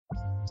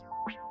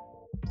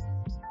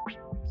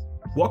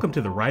Welcome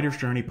to the Writer's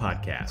Journey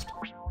podcast.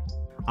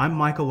 I'm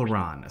Michael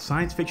Laran, a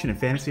science fiction and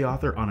fantasy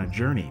author on a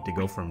journey to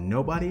go from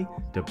nobody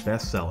to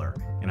bestseller,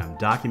 and I'm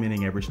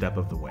documenting every step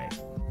of the way.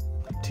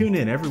 Tune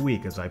in every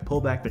week as I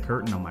pull back the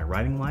curtain on my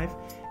writing life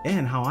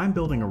and how I'm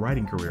building a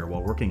writing career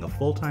while working a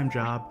full-time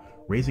job,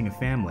 raising a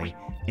family,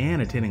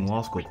 and attending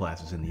law school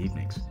classes in the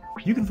evenings.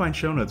 You can find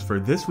show notes for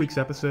this week's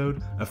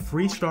episode, a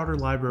free starter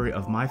library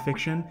of my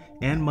fiction,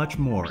 and much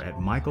more at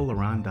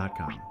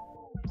michaellaran.com.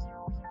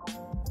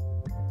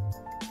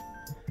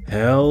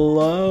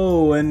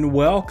 Hello and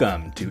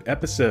welcome to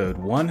episode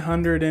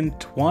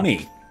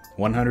 120.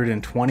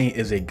 120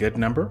 is a good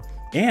number,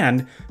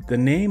 and the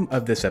name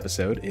of this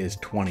episode is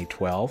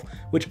 2012,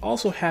 which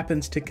also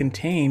happens to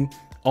contain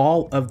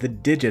all of the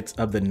digits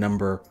of the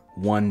number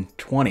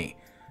 120.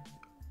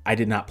 I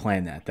did not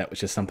plan that. That was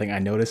just something I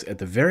noticed at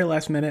the very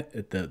last minute,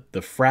 at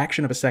the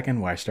fraction of a second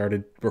where I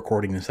started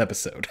recording this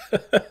episode.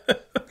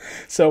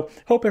 So,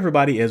 hope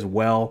everybody is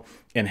well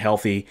and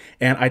healthy.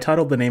 And I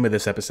titled the name of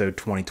this episode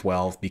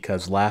 2012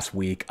 because last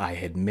week I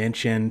had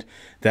mentioned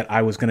that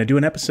I was going to do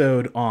an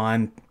episode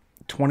on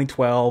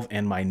 2012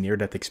 and my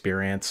near-death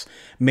experience,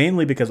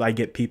 mainly because I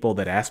get people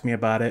that ask me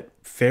about it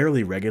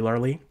fairly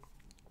regularly.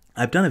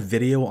 I've done a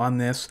video on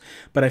this,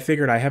 but I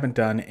figured I haven't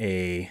done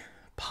a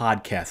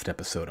podcast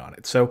episode on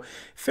it. So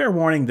fair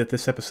warning that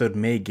this episode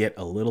may get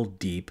a little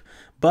deep,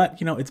 but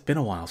it's been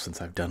a while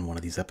since I've done one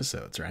of these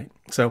episodes, right?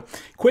 So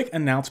quick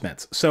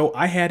announcements. So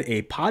I had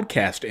a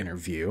podcast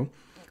interview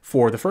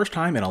for the first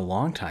time in a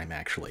long time,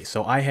 actually.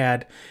 So I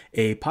had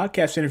a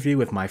podcast interview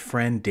with my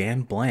friend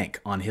Dan Blank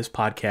on his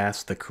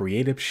podcast, the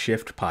Creative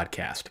Shift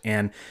Podcast.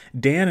 And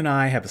Dan and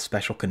I have a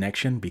special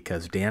connection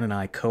because Dan and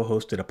I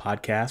co-hosted a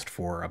podcast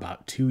for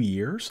about 2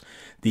 years,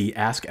 the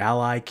Ask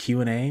Ally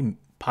Q&A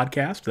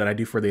podcast that I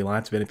do for the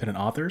Alliance of Independent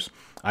Authors.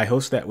 I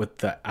host that with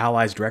the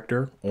Allies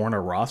director,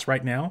 Orna Ross,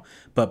 right now.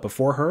 But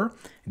before her,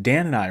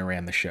 Dan and I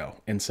ran the show.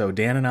 And so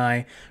Dan and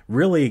I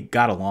really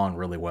got along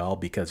really well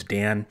because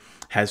Dan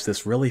has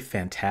this really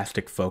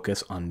fantastic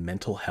focus on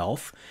mental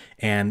health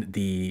and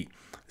the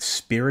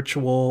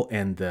spiritual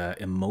and the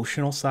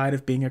emotional side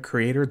of being a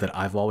creator that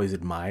I've always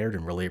admired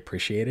and really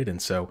appreciated.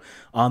 And so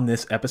on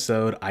this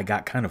episode, I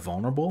got kind of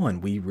vulnerable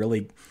and we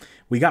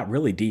got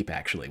really deep,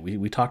 actually.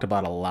 We talked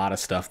about a lot of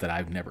stuff that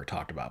I've never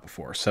talked about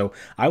before. So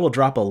I will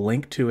drop a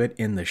link to it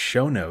in the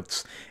show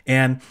notes.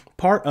 And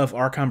part of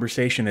our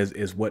conversation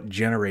is what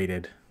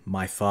generated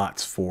my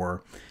thoughts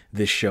for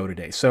this show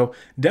today. So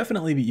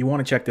definitely you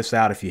want to check this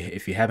out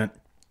if you haven't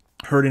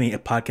heard any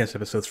podcast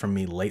episodes from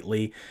me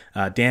lately.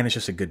 Dan is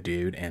just a good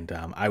dude, and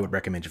I would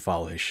recommend you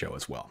follow his show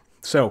as well.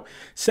 So,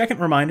 second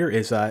reminder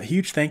is a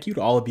huge thank you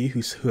to all of you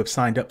who have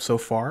signed up so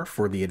far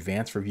for the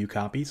advanced review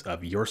copies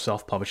of Your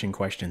Self-Publishing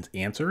Questions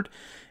Answered.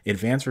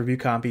 Advanced review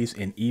copies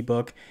in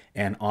ebook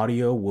and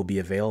audio will be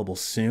available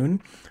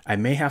soon. I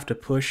may have to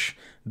push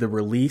the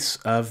release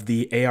of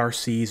the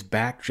ARCs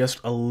back just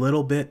a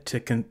little bit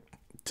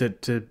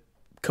to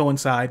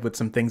coincide with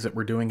some things that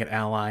we're doing at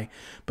Ally,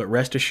 but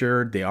rest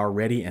assured they are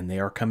ready and they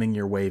are coming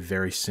your way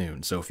very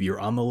soon. So if you're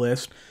on the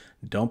list,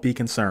 don't be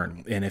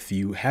concerned. And if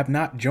you have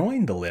not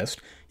joined the list,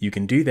 you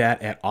can do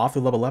that at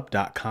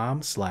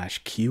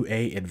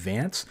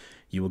authorlevelup.com/QA-advance.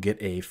 You will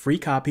get a free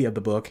copy of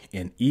the book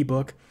in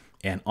ebook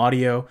and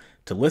audio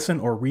to listen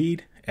or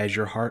read as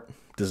your heart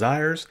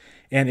desires.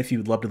 And if you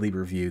would love to leave a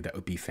review, that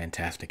would be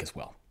fantastic as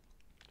well.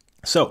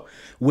 So,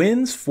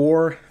 wins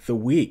for the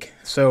week.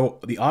 So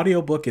the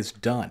audiobook is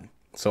done.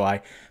 So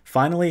I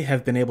finally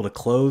have been able to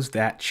close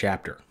that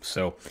chapter.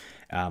 So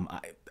I'm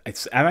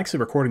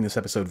actually recording this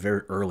episode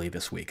very early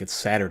this week. It's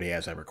Saturday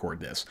as I record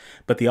this.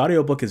 But the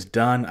audiobook is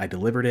done. I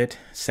delivered it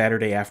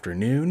Saturday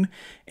afternoon.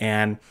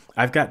 And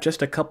I've got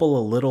just a couple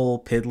of little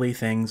piddly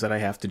things that I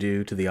have to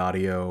do to the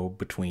audio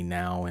between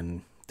now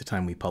and the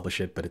time we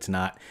publish it. But it's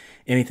not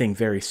anything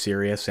very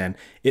serious. And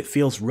it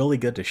feels really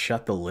good to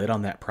shut the lid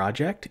on that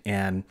project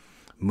and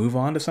move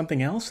on to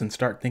something else and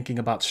start thinking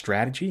about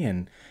strategy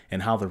and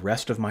how the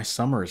rest of my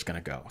summer is going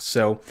to go.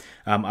 So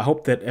I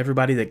hope that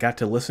everybody that got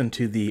to listen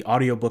to the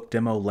audiobook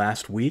demo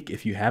last week,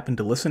 if you happen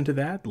to listen to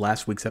that,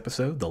 last week's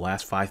episode, the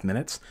last 5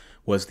 minutes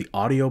was the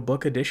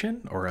audiobook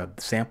edition or a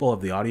sample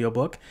of the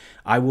audiobook.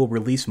 I will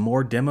release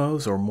more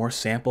demos or more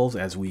samples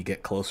as we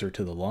get closer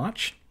to the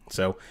launch.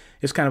 So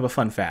it's kind of a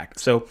fun fact.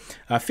 So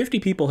 50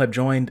 people have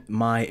joined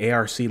my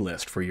ARC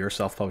list for Your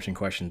Self-Publishing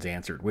Questions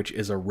Answered, which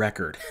is a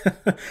record.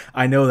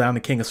 I know that I'm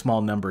a king of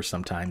small numbers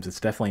sometimes. It's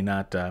definitely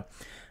not,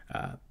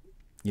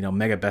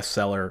 mega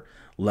bestseller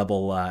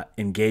level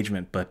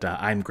engagement, but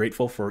I'm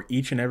grateful for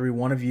each and every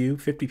one of you,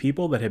 50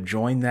 people that have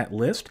joined that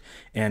list,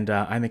 and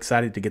I'm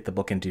excited to get the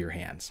book into your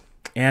hands.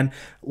 And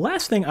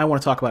last thing I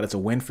want to talk about is a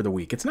win for the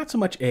week. It's not so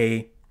much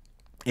a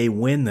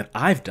win that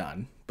I've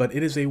done, but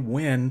it is a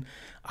win,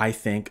 I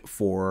think,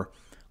 for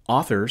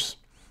authors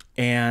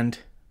and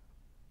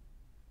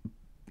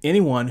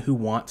anyone who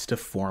wants to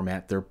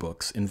format their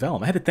books in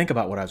Vellum. I had to think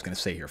about what I was going to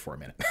say here for a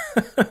minute.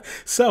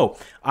 So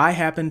I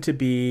happened to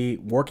be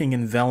working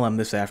in Vellum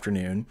this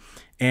afternoon,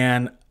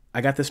 and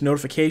I got this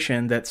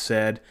notification that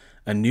said,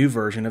 a new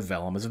version of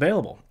Vellum is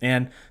available.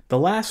 And the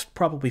last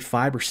probably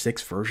 5 or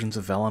 6 versions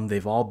of Vellum,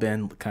 they've all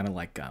been kind of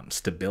like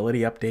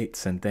stability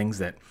updates and things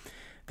that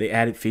they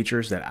added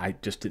features that I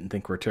just didn't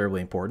think were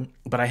terribly important.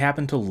 But I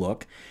happened to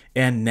look,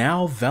 and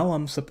now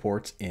Vellum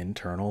supports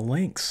internal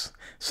links.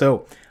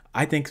 So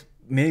I think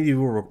maybe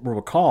you will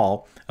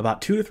recall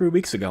about 2 to 3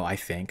 weeks ago, I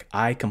think,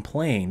 I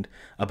complained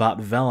about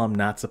Vellum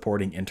not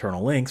supporting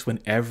internal links when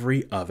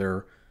every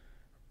other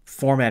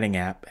formatting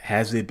app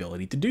has the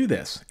ability to do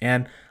this.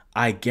 And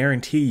I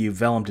guarantee you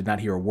Vellum did not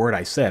hear a word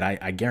I said.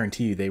 I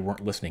guarantee you they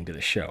weren't listening to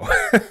the show.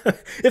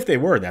 If they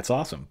were, that's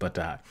awesome. But,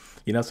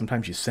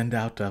 sometimes you send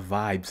out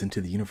vibes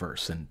into the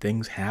universe and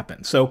things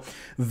happen. So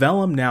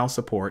Vellum now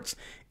supports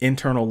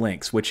internal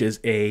links, which is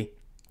a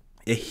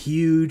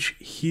huge,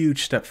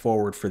 huge step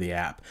forward for the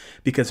app.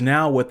 Because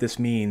now what this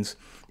means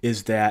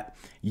is that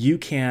you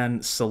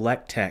can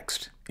select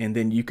text and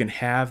then you can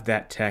have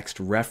that text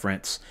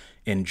reference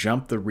and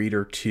jump the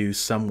reader to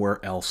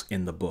somewhere else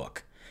in the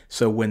book.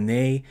 So when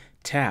they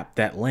tap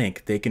that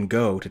link, they can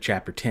go to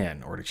chapter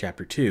 10 or to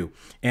chapter 2.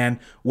 And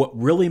what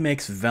really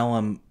makes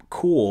Vellum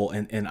cool,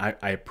 and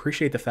I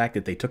appreciate the fact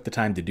that they took the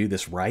time to do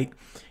this right,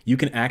 you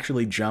can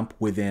actually jump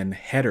within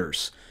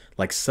headers,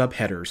 like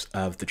subheaders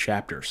of the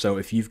chapter. So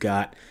if you've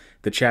got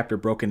the chapter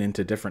broken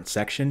into different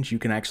sections, you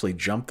can actually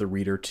jump the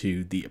reader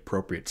to the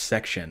appropriate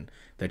section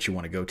that you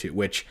want to go to,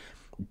 which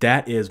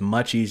that is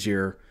much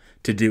easier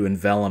to do in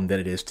Vellum than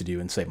it is to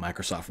do in, say,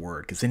 Microsoft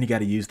Word, because then you got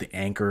to use the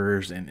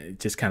anchors, and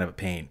it's just kind of a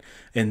pain.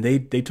 And they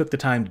took the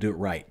time to do it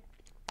right.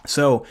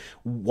 So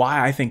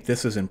why I think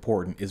this is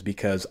important is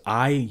because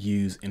I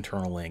use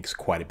internal links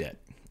quite a bit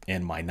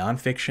in my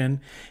nonfiction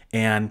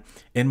and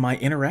in my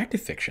interactive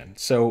fiction.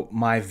 So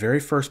my very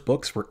first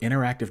books were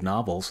interactive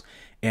novels,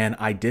 and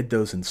I did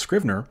those in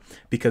Scrivener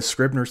because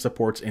Scrivener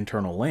supports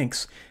internal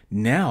links.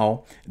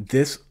 Now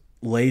this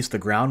lays the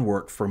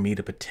groundwork for me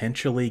to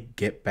potentially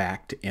get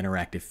back to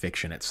interactive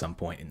fiction at some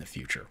point in the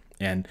future.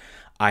 And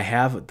I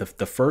have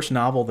the first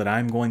novel that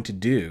I'm going to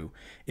do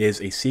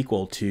is a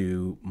sequel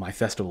to my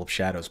Festival of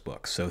Shadows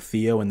book. So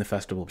Theo and the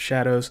Festival of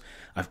Shadows.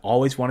 I've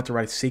always wanted to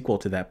write a sequel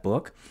to that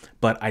book,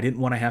 but I didn't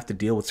want to have to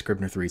deal with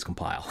Scrivener 3's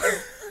compile.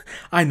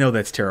 I know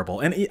that's terrible.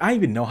 And I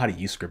even know how to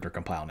use Scrivener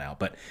compile now.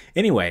 But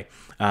anyway,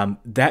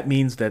 that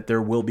means that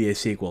there will be a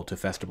sequel to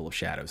Festival of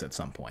Shadows at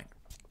some point.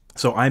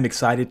 So I'm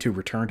excited to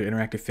return to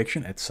interactive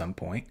fiction at some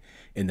point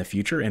in the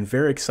future, and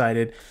very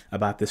excited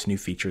about this new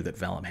feature that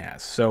Vellum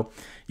has. So,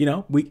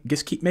 we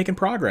just keep making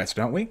progress,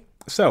 don't we?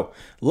 So,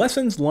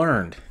 lessons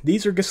learned.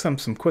 These are just some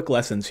quick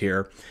lessons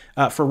here.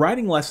 For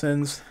writing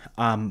lessons,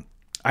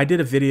 I did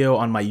a video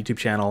on my YouTube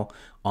channel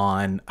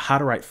on how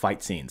to write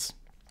fight scenes.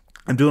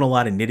 I'm doing a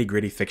lot of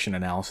nitty-gritty fiction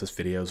analysis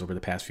videos over the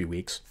past few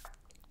weeks,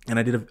 and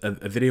I did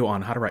a video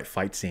on how to write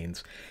fight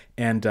scenes.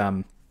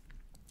 And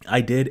I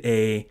did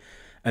a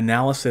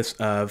analysis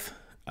of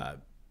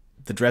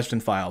the Dresden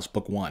Files,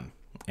 Book 1.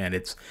 And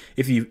it's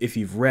if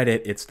you've read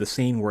it, it's the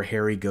scene where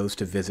Harry goes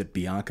to visit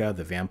Bianca,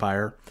 the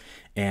vampire,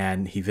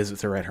 and he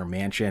visits her at her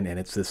mansion, and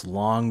it's this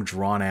long,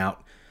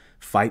 drawn-out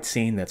fight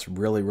scene that's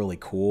really, really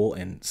cool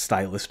and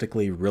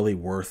stylistically really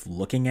worth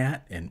looking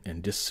at,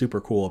 and just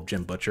super cool of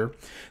Jim Butcher.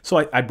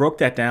 So I broke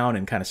that down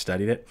and kind of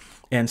studied it,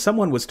 and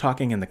someone was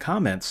talking in the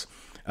comments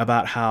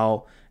about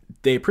how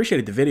they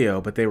appreciated the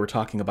video, but they were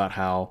talking about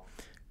how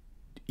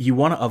you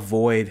want to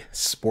avoid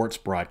sports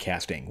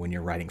broadcasting when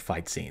you're writing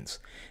fight scenes.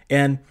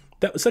 And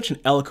that was such an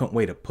eloquent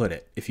way to put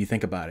it, if you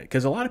think about it.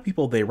 Because a lot of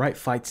people, they write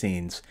fight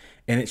scenes,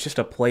 and it's just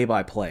a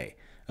play-by-play.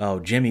 Oh,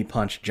 Jimmy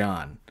punched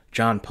John.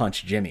 John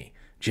punched Jimmy.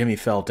 Jimmy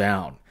fell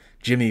down.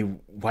 Jimmy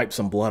wiped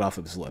some blood off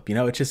of his lip.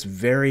 It's just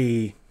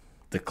very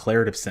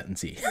declarative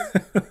sentencey.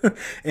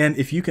 And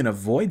if you can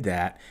avoid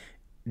that,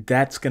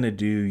 that's going to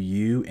do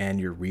you and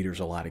your readers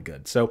a lot of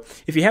good. So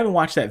if you haven't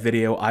watched that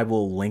video, I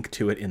will link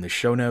to it in the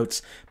show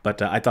notes. But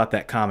I thought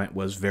that comment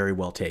was very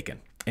well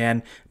taken.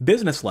 And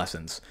business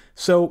lessons.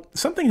 So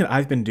something that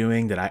I've been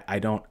doing that I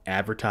don't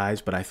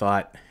advertise, but I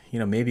thought,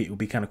 maybe it would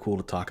be kind of cool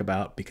to talk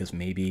about because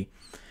maybe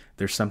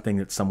there's something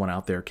that someone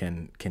out there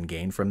can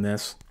gain from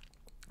this.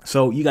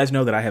 So you guys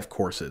know that I have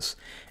courses,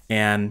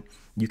 and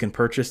you can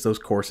purchase those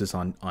courses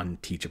on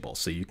Teachable.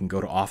 So you can go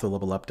to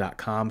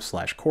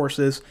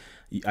authorlevelup.com/courses.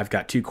 I've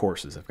got 2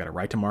 courses. I've got a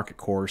Write to Market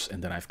course,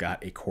 and then I've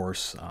got a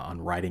course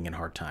on writing in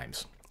hard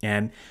times.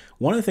 And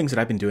one of the things that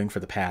I've been doing for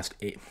the past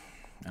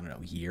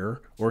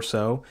year or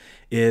so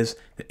is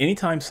that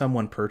anytime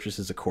someone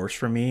purchases a course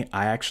from me,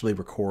 I actually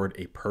record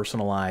a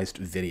personalized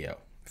video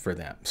for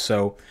them.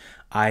 So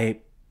I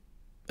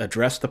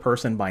address the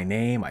person by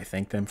name. I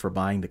thank them for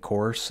buying the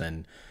course,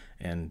 and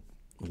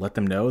let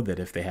them know that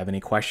if they have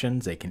any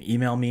questions, they can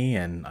email me,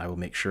 and I will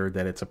make sure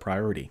that it's a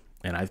priority.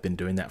 And I've been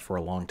doing that for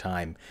a long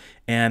time.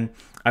 And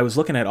I was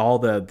looking at all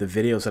the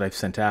videos that I've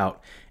sent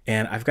out,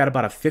 and I've got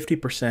about a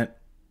 50%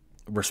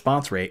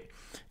 response rate.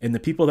 And the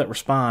people that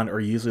respond are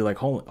usually like,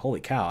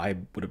 holy cow, I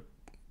would have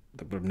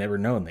would have never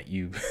known that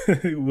you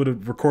would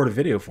have record a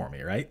video for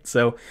me, right?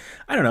 So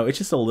I don't know. It's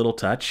just a little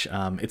touch.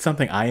 It's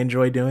something I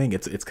enjoy doing.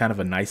 It's kind of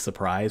a nice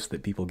surprise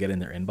that people get in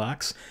their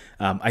inbox.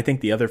 I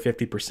think the other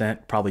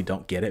 50% probably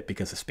don't get it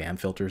because of spam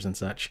filters and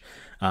such,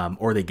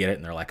 or they get it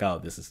and they're like, oh,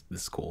 this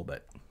is cool,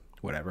 but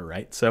whatever,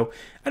 right? So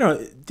I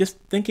don't know. Just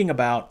thinking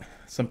about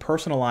some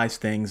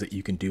personalized things that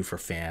you can do for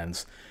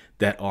fans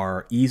that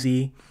are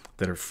easy,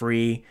 that are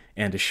free,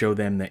 and to show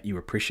them that you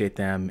appreciate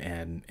them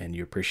and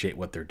you appreciate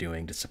what they're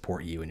doing to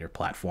support you and your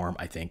platform,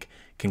 I think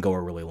can go a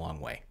really long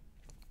way.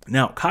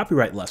 Now,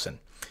 copyright lesson.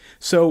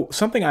 So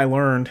something I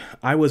learned,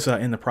 I was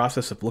in the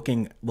process of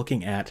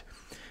looking at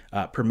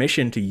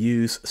permission to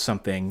use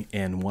something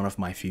in one of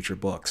my future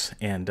books.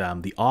 And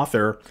the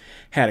author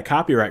had a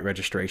copyright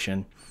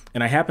registration,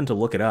 and I happened to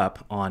look it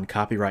up on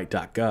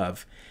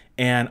copyright.gov,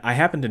 and I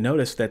happened to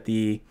notice that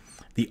the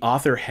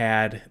author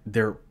had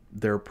their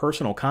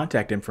personal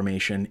contact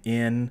information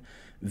in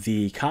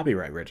the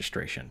copyright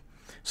registration.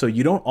 So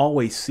you don't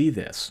always see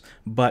this,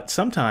 but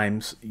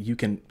sometimes you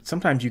can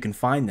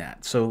find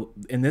that. So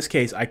in this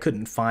case, I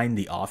couldn't find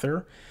the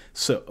author.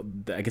 So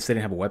I guess they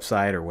didn't have a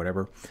website or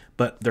whatever,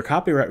 but their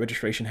copyright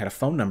registration had a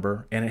phone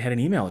number and it had an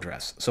email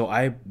address. So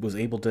I was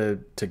able to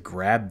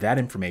grab that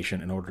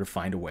information in order to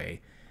find a way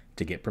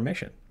to get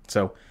permission.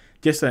 So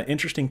just an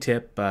interesting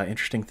tip,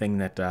 interesting thing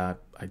that I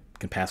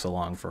can pass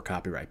along for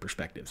copyright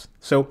perspectives.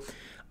 So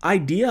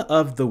idea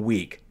of the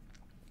week.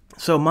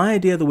 So my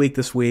idea of the week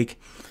this week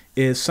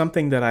is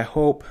something that I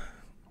hope,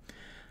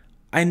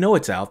 I know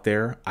it's out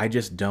there, I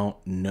just don't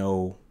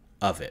know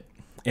of it.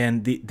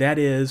 And that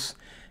is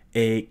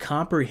a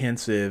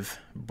comprehensive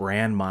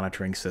brand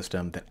monitoring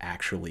system that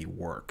actually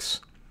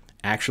works.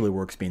 Actually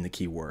works being the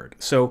key word.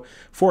 So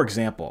for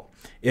example,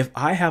 if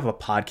I have a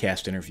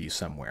podcast interview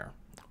somewhere,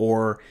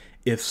 or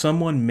if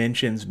someone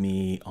mentions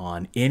me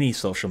on any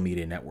social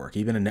media network,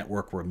 even a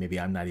network where maybe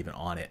I'm not even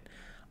on it,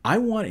 I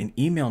want an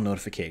email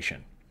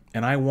notification,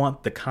 and I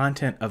want the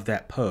content of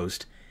that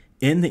post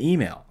in the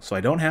email. So I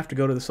don't have to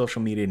go to the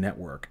social media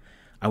network.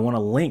 I want a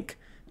link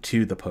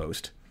to the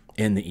post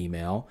in the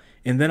email,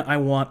 and then I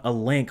want a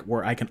link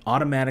where I can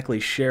automatically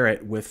share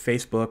it with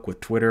Facebook, with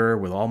Twitter,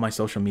 with all my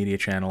social media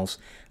channels.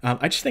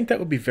 I just think that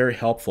would be very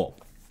helpful.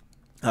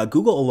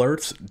 Google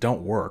Alerts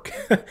don't work.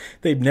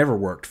 They've never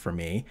worked for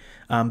me.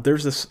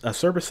 There's a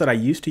service that I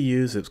used to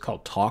use. It's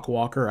called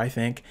Talkwalker, I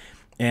think.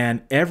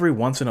 And every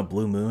once in a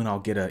blue moon, I'll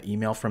get an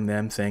email from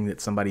them saying that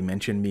somebody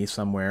mentioned me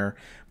somewhere,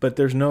 but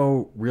there's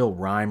no real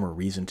rhyme or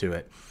reason to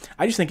it.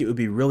 I just think it would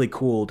be really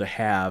cool to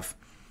have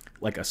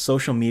like a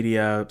social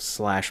media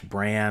 /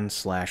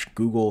 brand /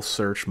 Google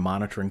search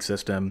monitoring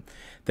system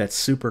that's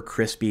super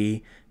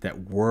crispy,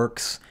 that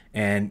works,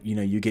 and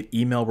you get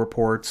email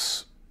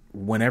reports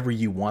whenever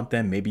you want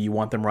them. Maybe you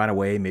want them right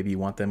away. Maybe you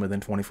want them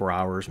within 24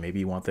 hours. Maybe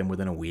you want them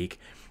within a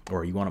week,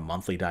 or you want a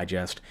monthly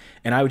digest.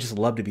 And I would just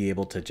love to be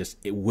able to just,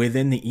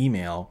 within the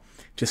email,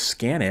 just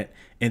scan it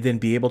and then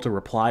be able to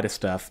reply to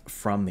stuff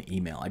from the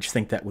email. I just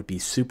think that would be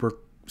super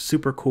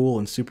cool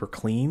and super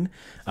clean.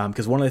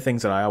 Because one of the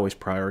things that I always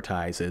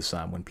prioritize is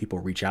when people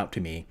reach out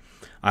to me,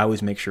 I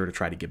always make sure to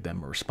try to give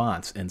them a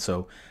response. And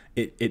so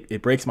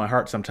it breaks my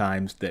heart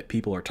sometimes that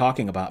people are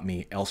talking about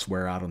me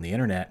elsewhere out on the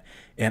internet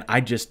and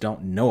I just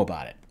don't know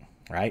about it,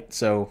 right?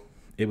 So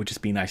it would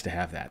just be nice to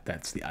have that.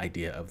 That's the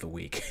idea of the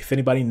week. If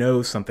anybody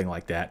knows something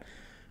like that,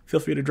 feel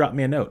free to drop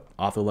me a note,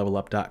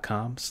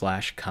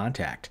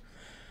 authorlevelup.com/contact.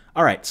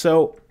 All right,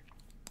 so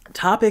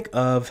topic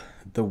of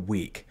the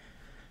week,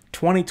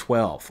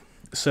 2012.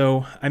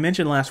 So I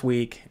mentioned last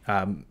week,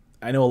 I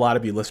know a lot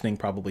of you listening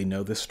probably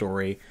know this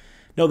story,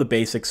 know the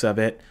basics of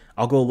it.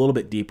 I'll go a little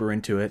bit deeper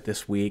into it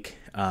this week.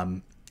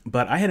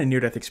 But I had a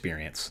near-death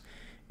experience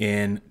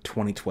in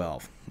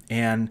 2012.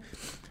 And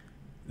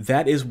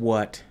that is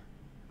what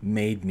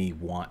made me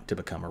want to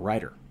become a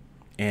writer.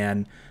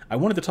 And I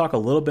wanted to talk a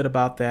little bit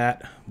about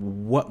that,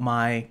 what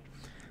my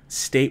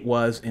state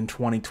was in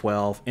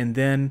 2012. And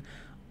then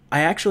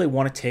I actually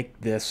want to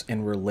take this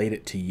and relate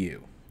it to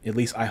you. At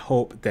least I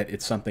hope that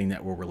it's something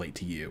that will relate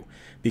to you.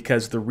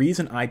 Because the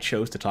reason I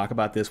chose to talk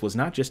about this was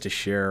not just to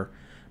share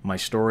my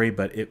story,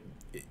 but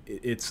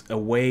it's a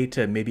way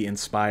to maybe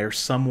inspire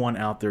someone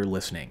out there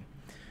listening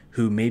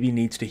who maybe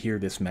needs to hear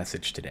this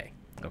message today.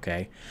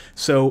 Okay?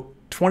 So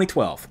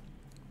 2012,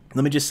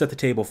 let me just set the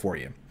table for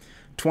you.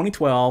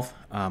 2012,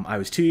 I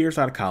was 2 years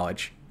out of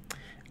college.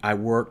 I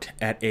worked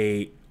at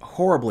a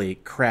horribly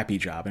crappy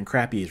job, and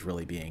crappy is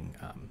really being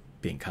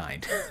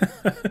kind.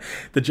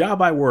 The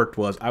job I worked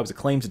I was a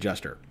claims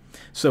adjuster.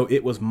 So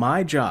it was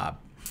my job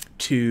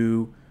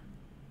to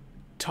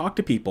talk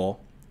to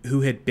people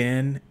who had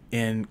been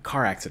in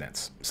car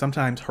accidents,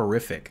 sometimes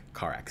horrific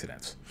car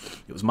accidents.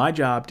 It was my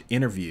job to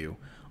interview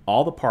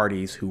all the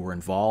parties who were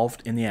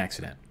involved in the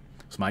accident.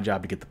 It was my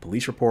job to get the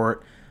police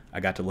report. I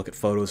got to look at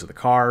photos of the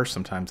cars.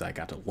 Sometimes I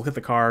got to look at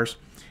the cars.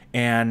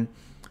 And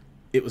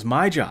it was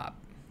my job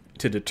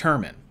to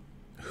determine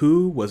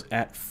who was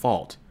at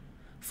fault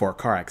for a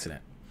car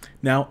accident.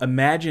 Now,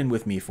 imagine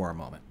with me for a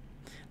moment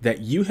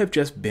that you have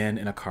just been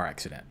in a car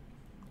accident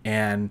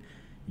and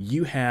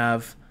you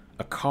have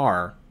a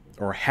car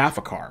or half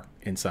a car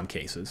in some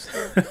cases,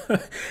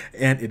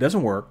 and it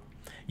doesn't work.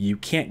 You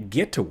can't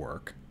get to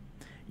work.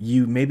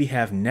 You maybe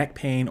have neck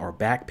pain or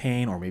back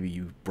pain, or maybe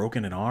you've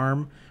broken an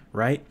arm,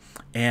 right?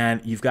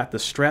 And you've got the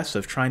stress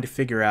of trying to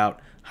figure out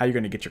how you're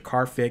going to get your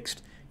car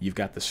fixed. You've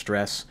got the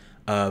stress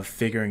of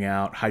figuring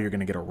out how you're going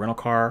to get a rental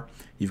car.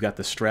 You've got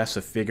the stress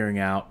of figuring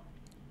out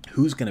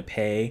who's going to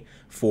pay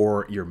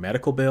for your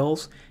medical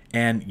bills.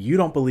 And you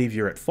don't believe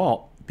you're at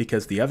fault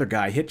because the other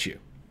guy hit you,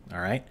 all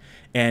right?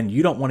 And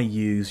you don't want to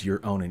use your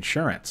own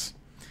insurance.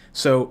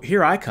 So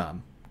here I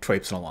come,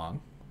 traipsing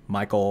along,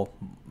 Michael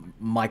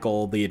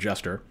the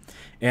adjuster,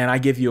 and I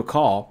give you a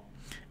call,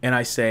 and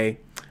I say,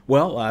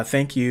 well,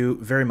 thank you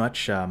very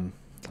much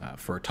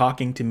for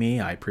talking to me.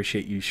 I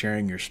appreciate you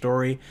sharing your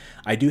story.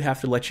 I do have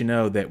to let you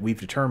know that we've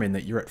determined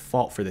that you're at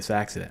fault for this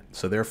accident.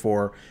 So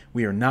therefore,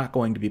 we are not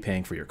going to be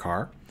paying for your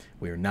car.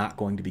 We are not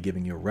going to be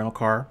giving you a rental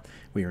car.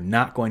 We are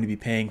not going to be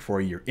paying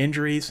for your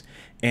injuries.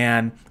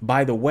 And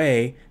by the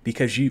way,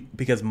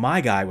 because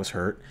my guy was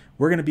hurt,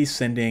 we're going to be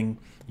sending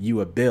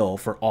you a bill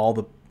for all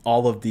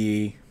of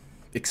the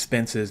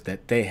expenses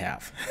that they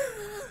have.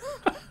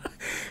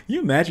 You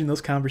imagine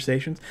those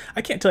conversations?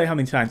 I can't tell you how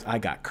many times I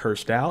got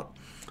cursed out.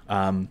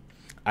 I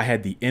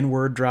had the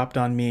N-word dropped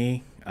on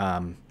me.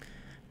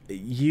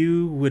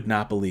 You would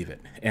not believe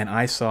it. And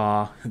I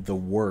saw the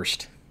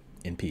worst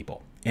in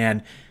people.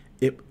 And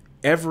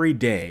every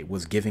day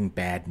was giving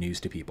bad news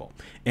to people.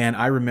 And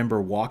I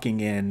remember walking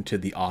into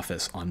the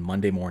office on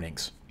Monday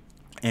mornings,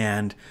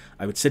 and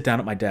I would sit down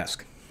at my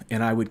desk,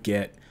 and I would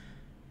get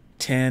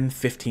 10,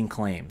 15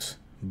 claims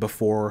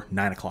before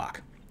 9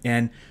 o'clock.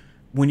 And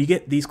when you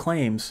get these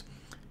claims,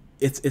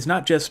 it's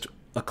not just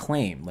a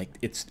claim. Like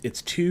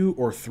it's 2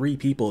 or 3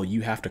 people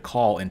you have to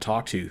call and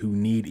talk to who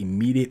need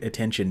immediate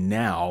attention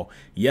now,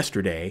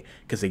 yesterday,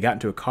 because they got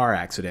into a car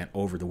accident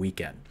over the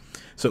weekend.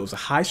 So it was a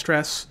high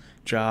stress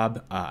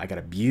job. I got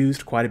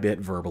abused quite a bit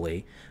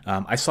verbally.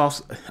 I saw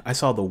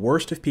the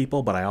worst of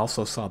people, but I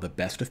also saw the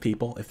best of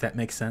people, if that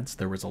makes sense.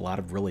 There was a lot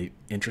of really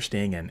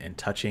interesting and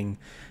touching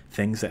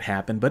things that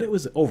happened, but it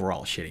was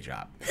overall a shitty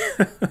job.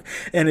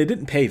 And it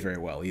didn't pay very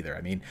well either.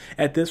 I mean,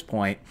 at this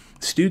point,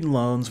 student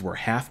loans were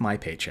half my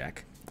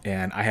paycheck,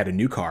 and I had a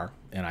new car,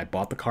 and I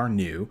bought the car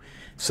new.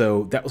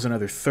 So that was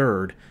another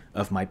third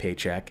of my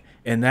paycheck,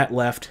 and that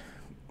left,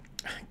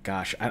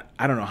 gosh,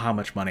 I don't know how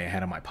much money I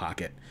had in my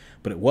pocket,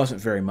 but it wasn't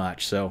very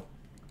much. So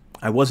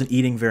I wasn't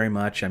eating very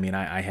much. I mean,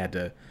 I had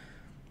to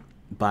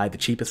buy the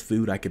cheapest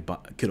food I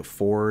could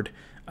afford.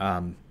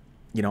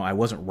 I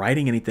wasn't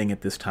writing anything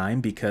at this time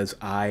because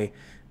I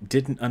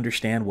didn't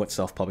understand what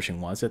self-publishing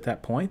was at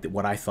that point.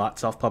 What I thought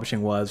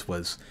self-publishing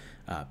was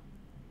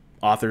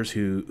authors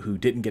who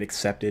didn't get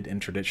accepted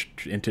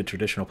into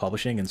traditional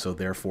publishing, and so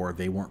therefore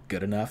they weren't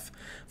good enough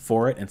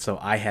for it. And so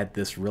I had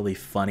this really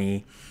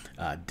funny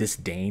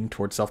disdain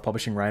towards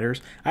self-publishing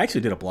writers. I actually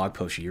did a blog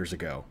post years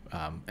ago,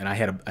 and I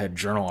had a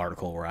journal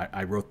article where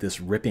I wrote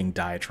this ripping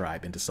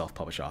diatribe into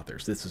self-published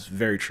authors. This is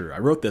very true. I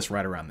wrote this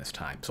right around this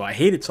time. So I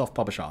hated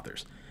self-published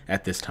authors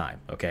at this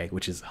time, okay,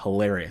 which is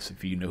hilarious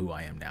if you know who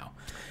I am now.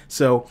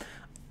 So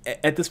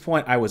at this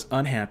point, I was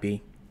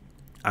unhappy.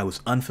 I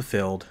was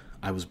unfulfilled.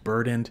 I was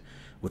burdened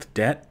with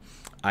debt.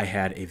 I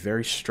had a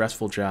very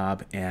stressful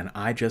job, and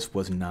I just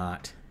was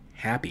not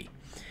happy.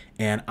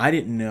 And I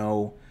didn't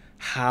know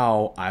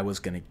how I was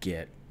going to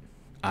get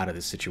out of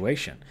this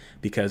situation,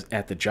 because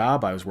at the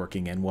job I was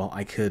working in, well,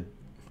 I could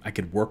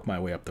work my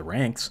way up the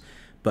ranks,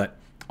 but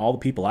all the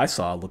people I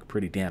saw looked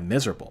pretty damn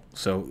miserable.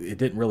 So it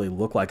didn't really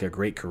look like a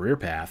great career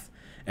path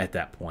at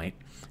that point.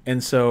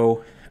 And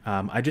so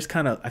I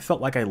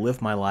felt like I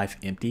lived my life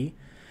empty.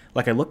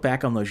 Like I look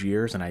back on those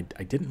years and I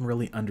didn't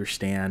really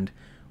understand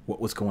what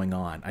was going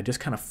on. I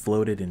just kind of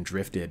floated and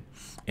drifted,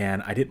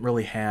 and I didn't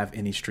really have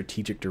any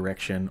strategic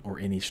direction or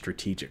any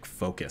strategic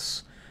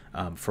focus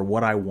for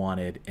what I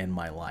wanted in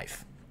my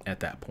life at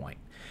that point.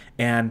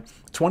 And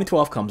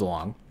 2012 comes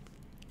along,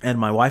 and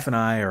my wife and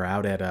I are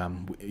out at,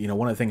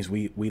 one of the things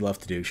we love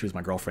to do, she was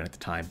my girlfriend at the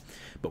time,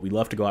 but we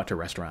love to go out to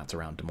restaurants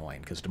around Des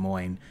Moines, because Des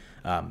Moines,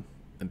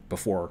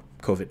 before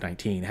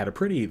COVID-19, had a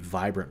pretty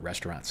vibrant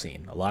restaurant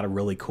scene. A lot of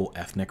really cool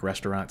ethnic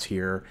restaurants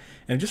here,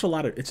 and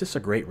it's just a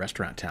great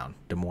restaurant town,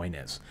 Des Moines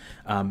is.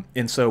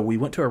 And so we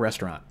went to a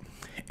restaurant,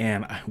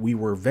 and we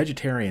were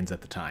vegetarians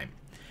at the time.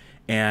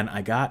 And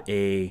I got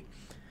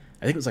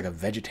I think it was like a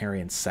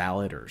vegetarian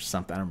salad or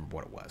something. I don't remember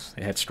what it was.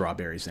 It had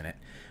strawberries in it.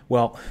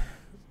 Well,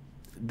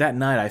 that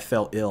night I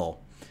fell ill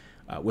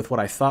with what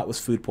I thought was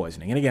food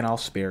poisoning. And again, I'll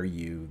spare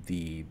you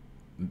the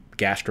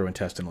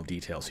gastrointestinal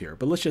details here,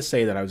 but let's just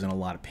say that I was in a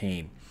lot of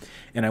pain.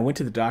 And I went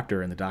to the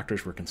doctor, and the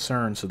doctors were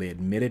concerned, so they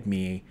admitted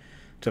me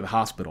to the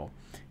hospital.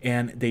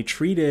 And they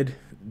treated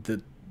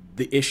the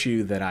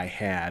issue that I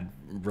had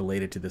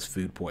related to this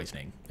food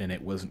poisoning, and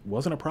it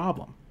wasn't a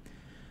problem.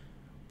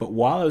 But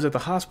while I was at the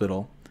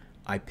hospital,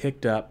 I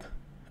picked up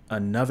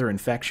another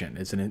infection.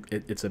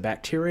 It's a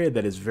bacteria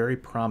that is very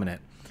prominent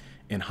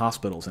in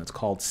hospitals, and it's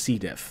called C.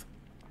 diff.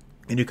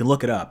 And you can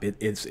look it up. It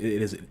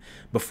is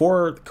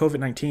before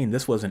COVID-19.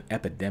 This was an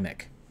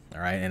epidemic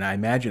All right. And I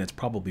imagine it's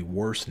probably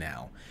worse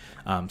now.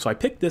 So I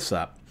picked this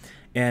up,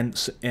 and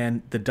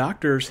the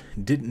doctors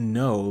didn't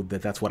know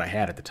that that's what I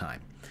had at the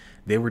time.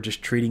 They were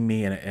just treating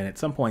me, and at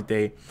some point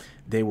they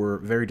were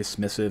very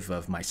dismissive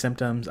of my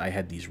symptoms. I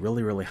had these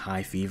really, really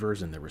high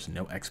fevers, and there was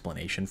no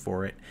explanation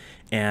for it.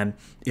 And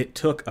it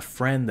took a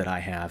friend that I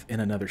have in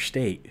another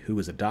state who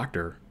was a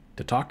doctor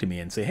to talk to me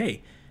and say,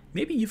 hey,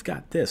 maybe you've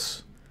got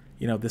this,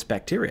 this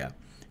bacteria.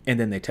 And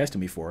then they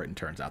tested me for it, and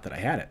turns out that I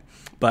had it.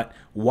 But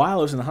while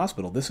I was in the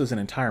hospital, this was an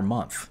entire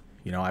month.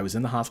 I was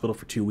in the hospital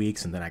for 2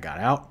 weeks, and then I got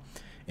out.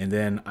 And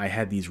then I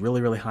had these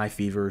really, really high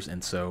fevers,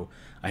 and so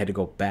I had to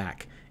go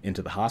back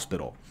into the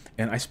hospital.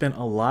 And I spent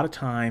a lot of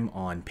time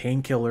on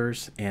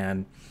painkillers,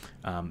 and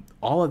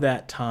all of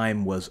that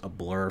time was a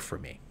blur for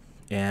me.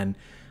 And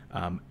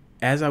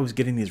as I was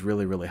getting these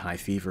really, really high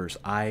fevers,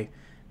 I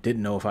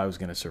didn't know if I was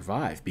going to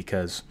survive,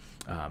 because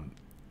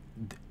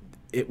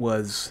it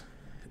was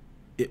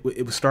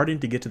starting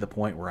to get to the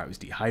point where I was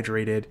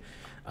dehydrated.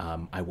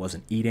 I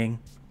wasn't eating.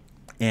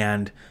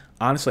 And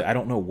honestly, I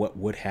don't know what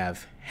would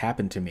have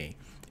happened to me.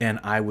 And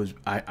I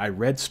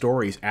read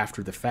stories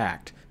after the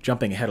fact,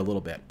 jumping ahead a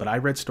little bit, but I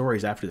read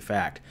stories after the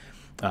fact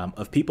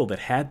of people that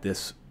had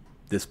this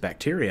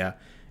bacteria,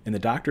 and the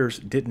doctors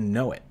didn't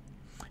know it,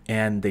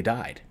 and they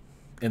died.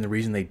 And the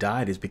reason they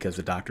died is because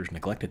the doctors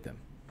neglected them,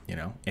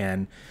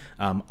 And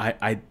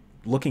I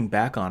looking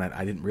back on it,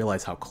 I didn't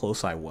realize how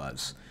close I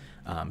was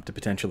to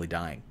potentially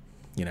dying,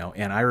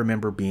 And I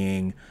remember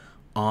being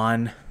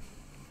on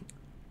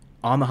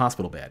the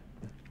hospital bed,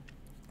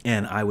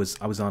 and I was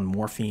on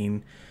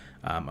morphine.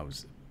 I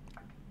was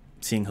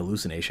seeing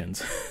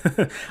hallucinations.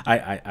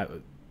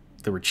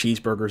 There were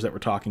cheeseburgers that were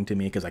talking to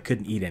me because I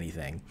couldn't eat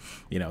anything,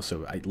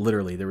 So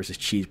there was this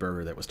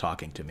cheeseburger that was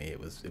talking to me. It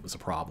was a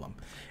problem,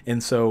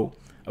 and so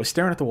I was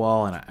staring at the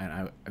wall, and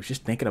I was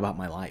just thinking about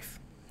my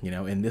life,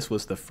 And this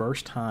was the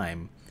first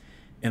time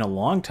in a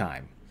long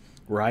time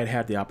where I'd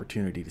had the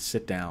opportunity to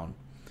sit down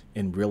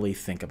and really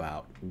think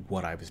about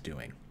what I was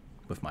doing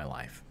with my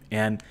life.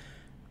 And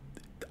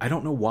I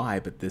don't know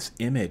why, but this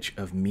image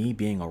of me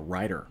being a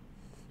writer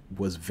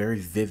was very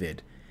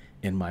vivid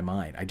in my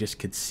mind. I just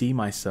could see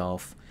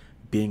myself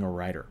being a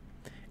writer.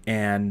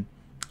 And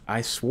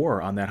I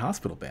swore on that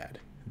hospital bed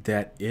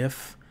that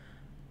if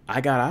I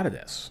got out of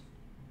this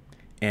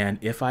and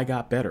if I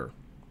got better,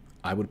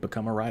 I would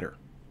become a writer.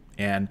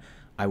 And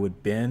I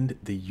would bend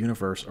the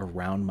universe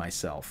around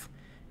myself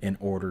in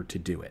order to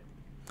do it.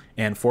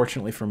 And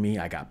fortunately for me,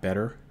 I got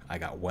better, I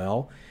got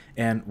well.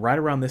 And right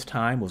around this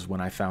time was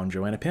when I found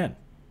Joanna Penn.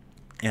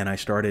 And I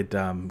started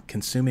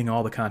consuming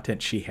all the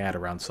content she had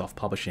around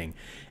self-publishing.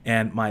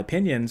 And my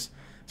opinions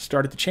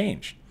started to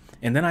change.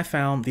 And then I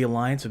found the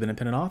Alliance of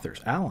Independent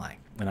Authors, ALLI.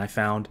 And I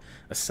found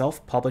a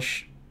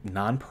self-published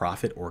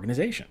nonprofit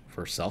organization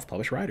for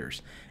self-published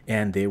writers.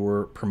 And they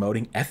were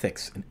promoting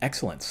ethics and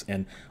excellence.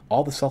 And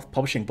all the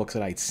self-publishing books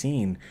that I'd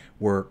seen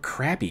were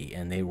crappy,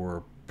 and they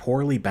were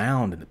poorly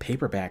bound, and the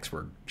paperbacks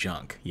were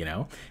junk,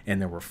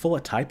 and they were full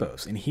of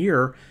typos. And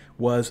here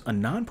was a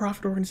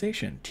nonprofit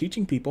organization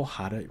teaching people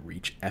how to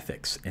reach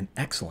ethics and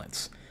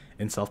excellence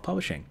in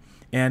self-publishing.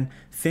 And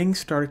things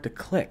started to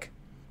click,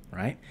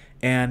 right?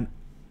 And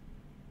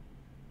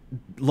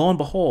lo and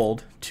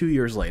behold, 2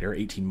 years later,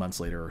 18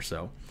 months later or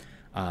so,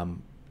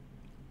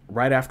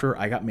 right after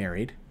I got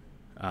married,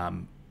 I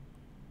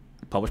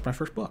published my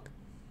first book,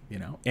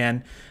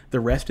 and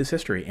the rest is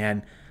history.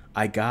 And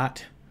I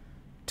got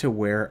to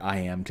where I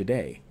am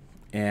today.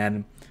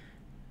 And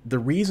the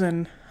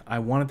reason I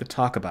wanted to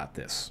talk about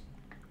this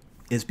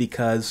is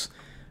because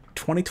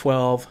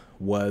 2012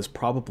 was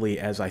probably,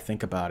 as I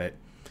think about it,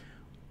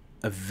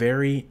 a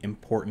very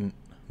important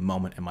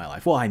moment in my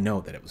life. Well, I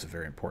know that it was a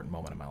very important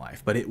moment in my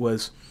life, but it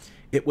was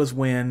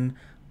when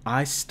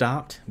I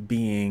stopped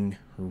being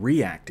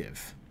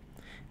reactive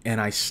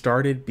and I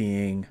started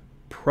being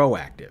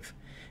proactive.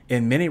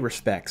 In many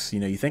respects,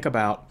 you think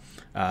about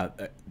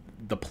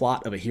the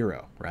plot of a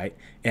hero, right?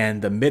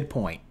 And the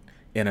midpoint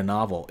in a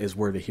novel is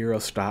where the hero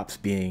stops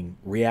being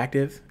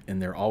reactive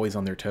and they're always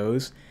on their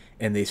toes,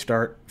 and they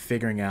start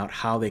figuring out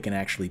how they can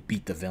actually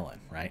beat the villain,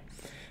 right?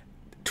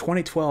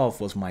 2012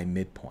 was my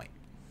midpoint,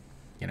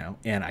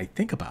 and I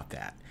think about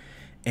that.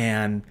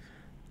 And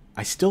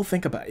I still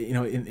think about,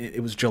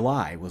 it was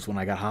July was when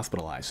I got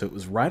hospitalized. So it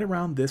was right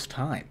around this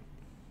time,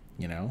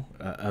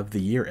 of the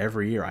year,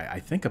 every year.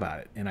 I think about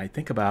it, and I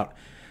think about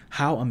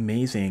how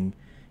amazing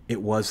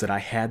it was that I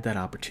had that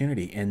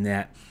opportunity, and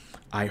that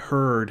I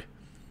heard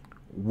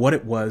what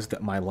it was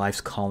that my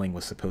life's calling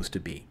was supposed to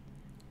be.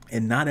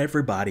 And not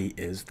everybody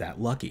is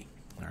that lucky,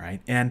 all right?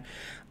 And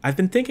I've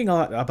been thinking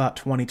about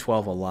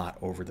 2012 a lot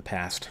over the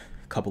past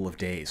couple of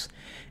days.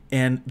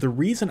 And the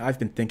reason I've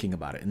been thinking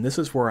about it, and this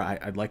is where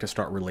I'd like to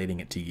start relating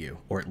it to you,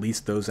 or at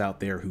least those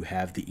out there who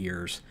have the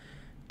ears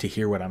to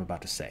hear what I'm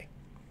about to say,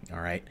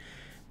 all right?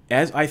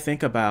 As I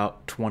think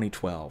about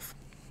 2012,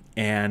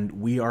 and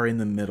we are in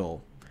the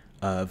middle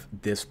of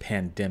this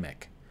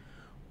pandemic,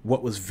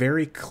 what was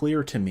very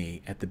clear to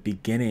me at the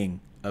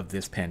beginning of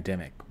this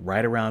pandemic,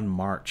 right around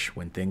March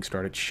when things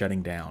started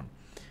shutting down,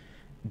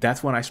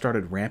 that's when I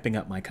started ramping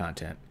up my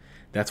content.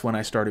 That's when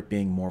I started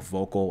being more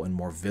vocal and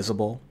more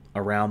visible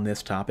around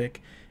this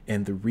topic.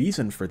 And the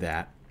reason for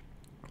that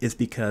is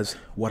because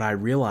what I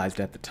realized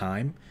at the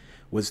time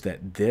was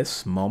that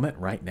this moment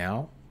right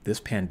now, this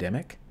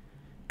pandemic,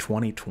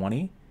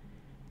 2020,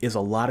 is a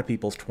lot of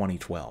people's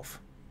 2012.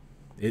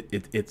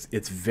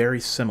 It's very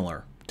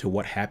similar to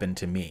what happened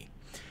to me.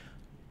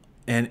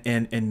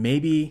 And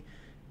maybe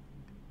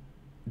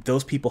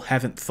those people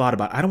haven't thought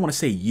about, I don't want to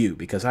say you,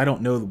 because I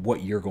don't know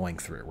what you're going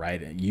through,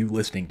 right? You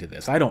listening to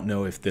this, I don't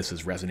know if this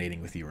is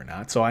resonating with you or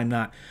not. So I'm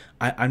not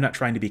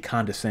trying to be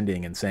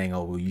condescending and saying,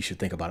 oh, well, you should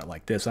think about it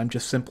like this. I'm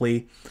just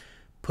simply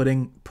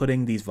putting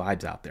these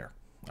vibes out there.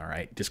 All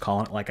right. Just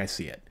calling it like I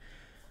see it.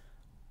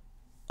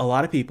 A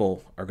lot of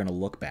people are going to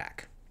look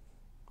back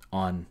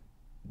on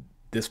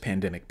this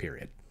pandemic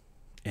period,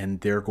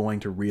 and they're going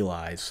to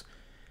realize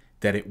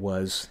that it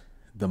was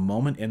the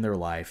moment in their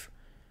life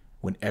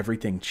when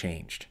everything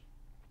changed.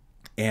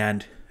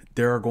 And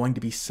there are going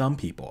to be some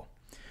people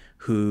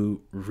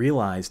who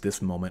realize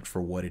this moment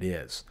for what it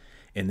is,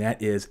 and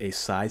that is a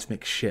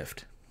seismic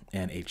shift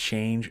and a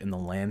change in the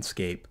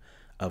landscape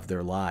of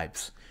their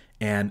lives.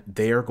 And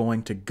they are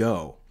going to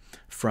go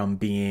from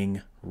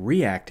being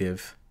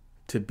reactive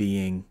to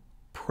being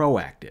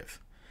proactive,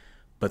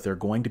 but they're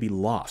going to be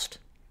lost.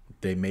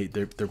 They're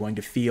going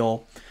to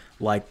feel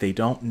like they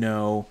don't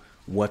know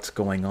what's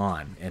going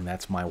on, and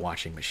that's my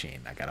washing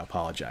machine. I gotta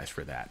apologize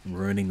for that,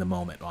 ruining the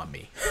moment on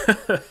me.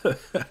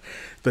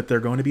 But they're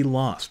going to be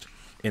lost,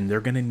 and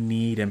they're going to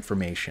need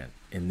information,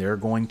 and they're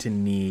going to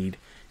need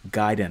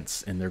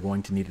guidance, and they're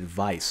going to need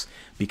advice,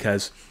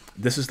 because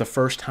this is the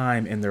first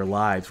time in their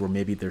lives where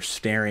maybe they're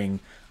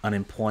staring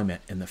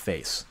unemployment in the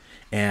face,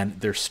 and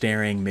they're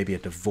staring maybe a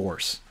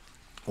divorce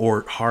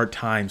or hard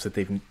times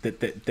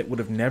that would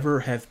have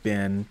never have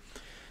been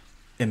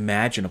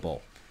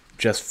imaginable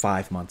just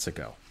 5 months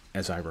ago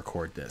as I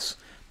record this.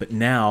 But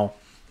now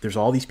there's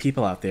all these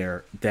people out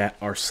there that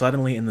are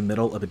suddenly in the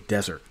middle of a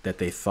desert that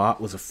they thought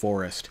was a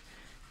forest,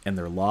 and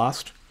they're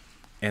lost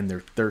and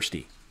they're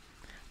thirsty.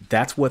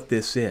 That's what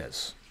this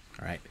is.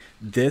 All right.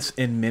 This,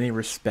 in many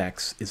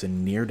respects, is a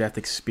near-death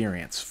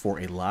experience for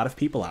a lot of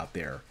people out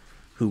there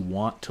who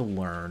want to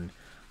learn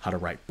how to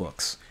write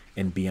books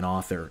and be an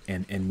author,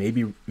 and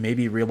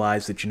maybe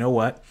realize that, you know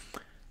what,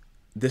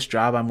 this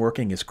job I'm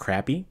working is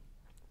crappy.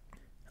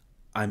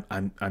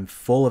 I'm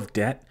full of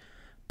debt,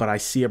 but I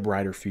see a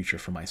brighter future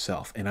for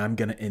myself, and I'm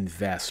going to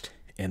invest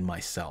in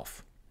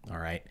myself. All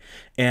right.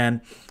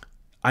 And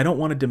I don't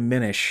want to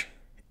diminish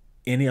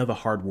any of the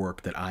hard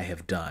work that I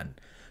have done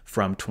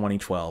from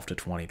 2012 to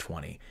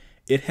 2020.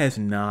 It has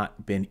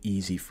not been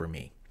easy for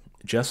me.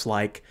 Just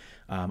like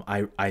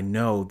I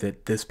know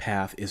that this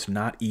path is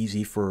not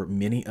easy for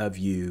many of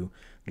you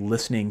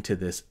listening to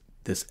this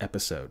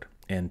episode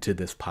and to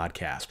this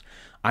podcast.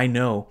 I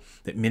know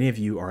that many of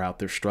you are out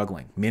there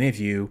struggling. Many of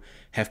you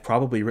have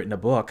probably written a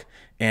book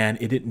and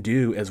it didn't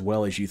do as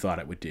well as you thought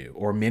it would do.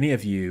 Or many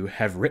of you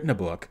have written a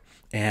book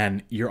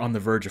and you're on the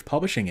verge of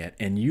publishing it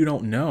and you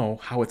don't know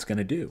how it's going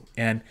to do.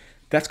 And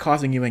that's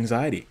causing you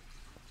anxiety.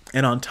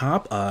 And on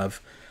top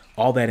of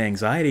all that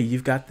anxiety,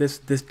 you've got this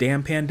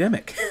damn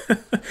pandemic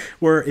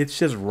where it's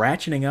just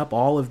ratcheting up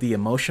all of the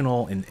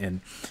emotional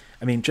and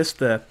I mean, just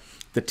the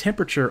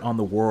temperature on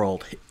the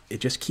world. It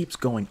just keeps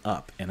going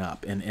up and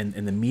up.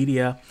 And the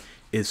media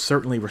is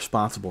certainly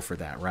responsible for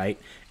that, right?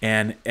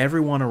 And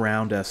everyone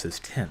around us is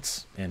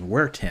tense, and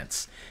we're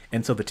tense.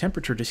 And so the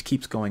temperature just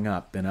keeps going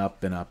up and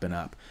up and up and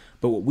up.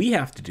 But what we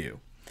have to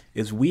do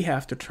is we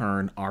have to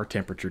turn our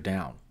temperature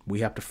down. We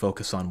have to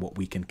focus on what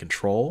we can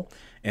control,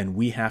 and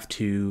we have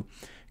to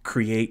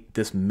create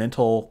this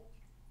mental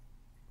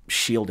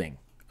shielding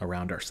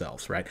around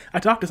ourselves, right? I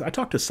talked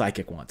to a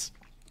psychic once.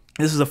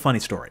 This is a funny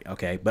story,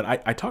 okay? But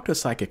I talked to a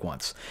psychic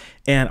once,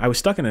 and I was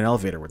stuck in an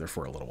elevator with her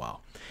for a little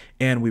while,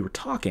 and we were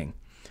talking,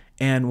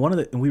 and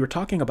we were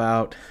talking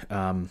about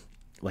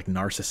like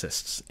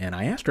narcissists, and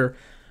I asked her,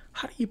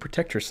 how do you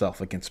protect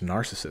yourself against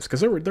narcissists?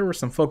 Because there were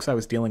some folks I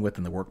was dealing with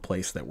in the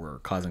workplace that were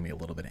causing me a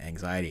little bit of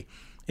anxiety,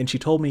 and she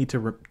told me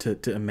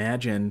to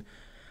imagine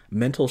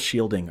mental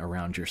shielding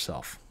around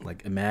yourself.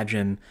 Like,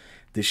 imagine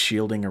this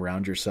shielding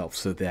around yourself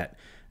so that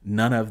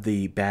none of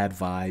the bad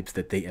vibes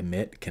that they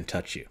emit can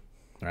touch you.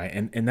 Right.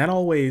 And that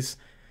always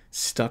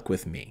stuck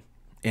with me.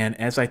 And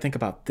as I think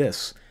about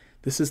this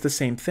is the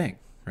same thing,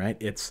 right?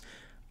 It's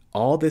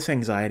all this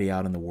anxiety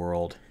out in the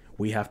world.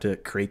 We have to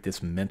create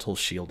this mental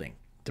shielding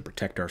to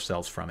protect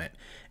ourselves from it.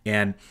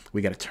 And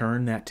we got to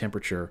turn that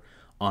temperature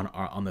on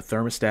the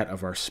thermostat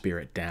of our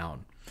spirit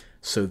down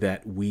so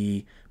that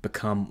we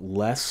become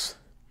less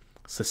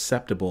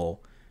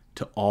susceptible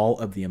to all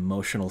of the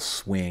emotional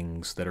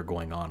swings that are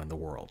going on in the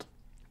world.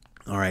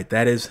 All right.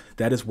 That is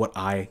what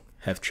I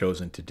have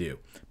chosen to do.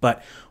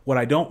 But what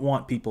I don't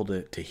want people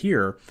to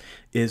hear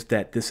is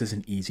that this is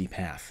an easy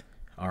path.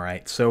 All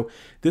right. So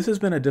this has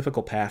been a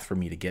difficult path for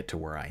me to get to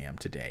where I am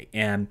today.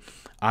 And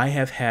I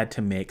have had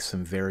to make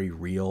some very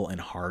real and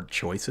hard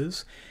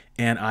choices.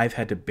 And I've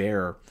had to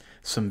bear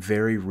some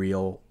very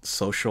real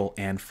social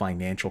and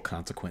financial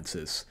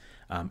consequences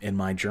in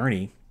my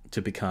journey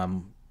to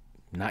become,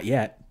 not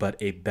yet, but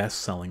a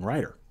best-selling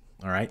writer.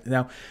 All right.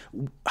 Now,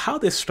 how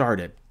this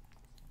started,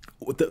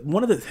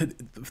 one of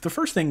the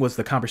first thing was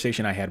the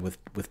conversation I had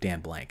with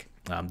Dan Blank.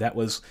 That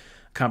was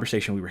a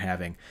conversation we were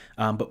having.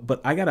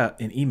 But I got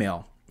an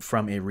email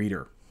from a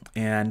reader,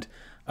 and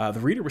the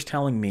reader was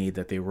telling me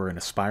that they were an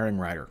aspiring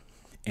writer,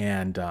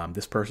 and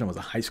this person was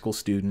a high school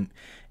student,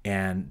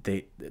 and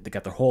they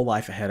got their whole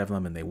life ahead of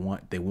them, and they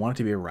wanted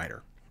to be a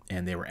writer,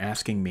 and they were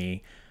asking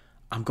me,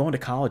 I'm going to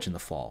college in the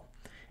fall,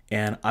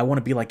 and I want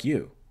to be like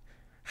you.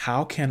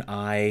 How can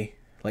I,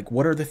 like,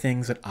 what are the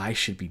things that I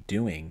should be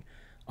doing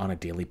on a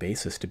daily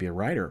basis to be a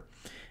writer?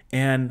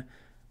 And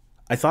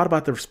I thought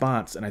about the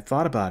response, and I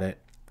thought about it,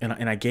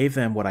 and I gave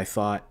them what I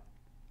thought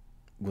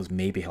was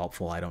maybe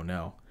helpful. I don't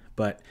know.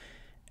 But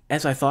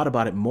as I thought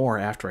about it more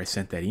after I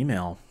sent that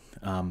email,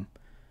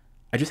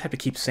 I just have to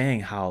keep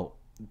saying how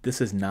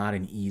this is not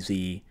an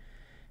easy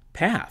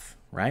path,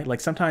 right? Like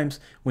sometimes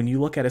when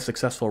you look at a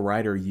successful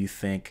writer, you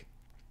think,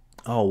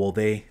 oh, well,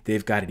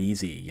 they've got it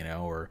easy,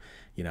 or,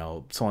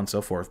 so on and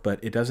so forth.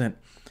 But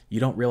you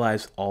don't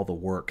realize all the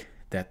work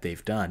that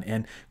they've done.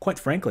 And quite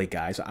frankly,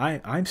 guys,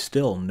 I'm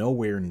still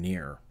nowhere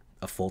near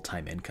a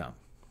full-time income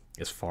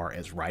as far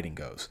as writing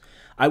goes.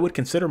 I would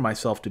consider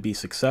myself to be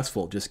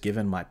successful just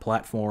given my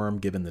platform,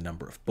 given the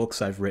number of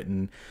books I've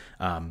written,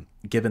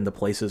 given the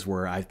places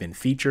where I've been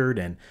featured,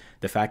 and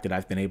the fact that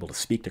I've been able to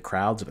speak to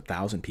crowds of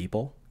 1,000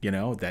 people,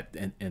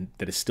 that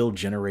is still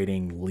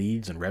generating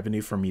leads and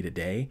revenue for me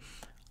today.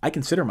 I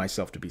consider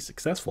myself to be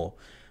successful,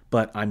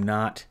 but I'm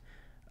not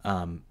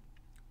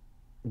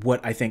what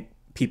I think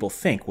people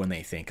think when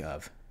they think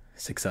of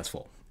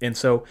successful. And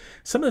so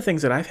some of the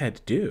things that I've had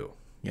to do,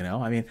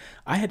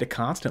 I had to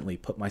constantly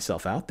put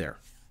myself out there,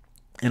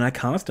 and I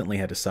constantly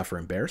had to suffer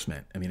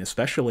embarrassment.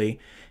 Especially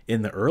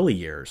in the early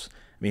years.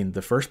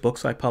 The first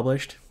books I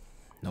published,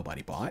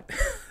 nobody bought.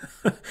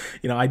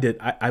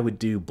 I would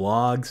do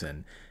blogs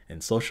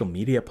and social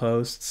media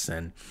posts,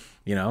 and,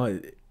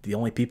 the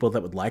only people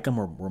that would like them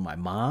were my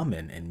mom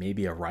and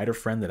maybe a writer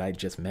friend that I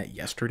just met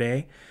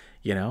yesterday.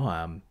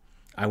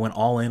 I went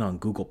all in on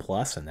Google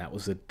Plus, and that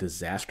was a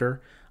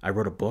disaster. I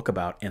wrote a book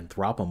about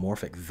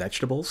anthropomorphic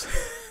vegetables,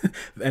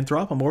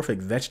 anthropomorphic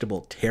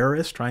vegetable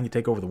terrorists trying to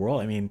take over the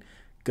world.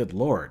 Good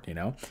Lord,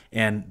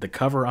 and the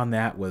cover on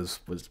that was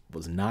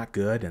not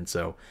good. And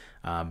so,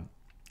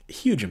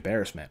 huge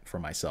embarrassment for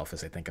myself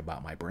as I think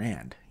about my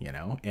brand,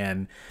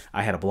 and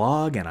I had a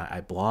blog, and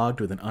I blogged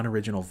with an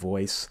unoriginal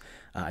voice.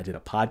 I did a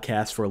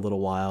podcast for a little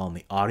while, and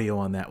the audio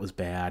on that was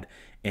bad.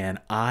 And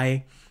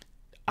I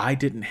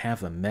didn't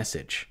have a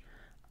message.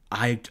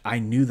 I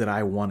knew that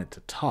I wanted to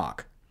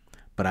talk,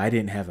 but I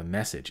didn't have a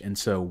message. And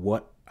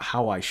so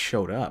how I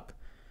showed up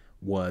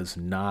was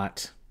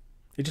not,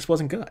 it just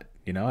wasn't good.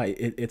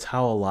 It's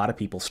how a lot of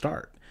people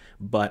start.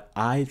 But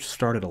I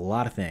started a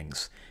lot of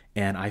things,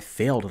 and I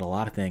failed at a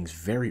lot of things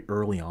very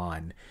early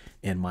on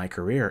in my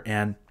career.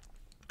 And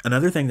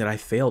another thing that I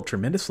failed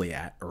tremendously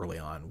at early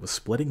on was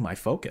splitting my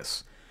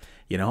focus.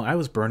 I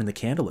was burning the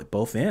candle at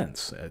both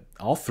ends,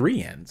 all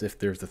three ends, if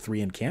there's a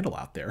 3-end candle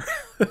out there.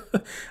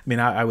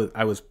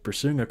 I was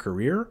pursuing a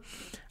career.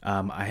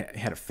 I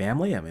had a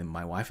family.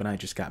 My wife and I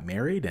just got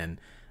married, and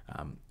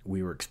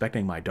we were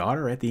expecting my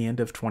daughter at the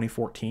end of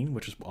 2014,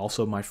 which was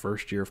also my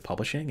first year of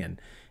publishing.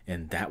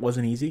 And that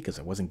wasn't easy because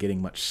I wasn't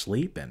getting much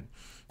sleep, and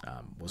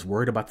was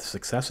worried about the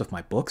success of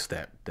my books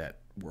that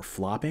were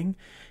flopping.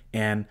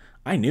 And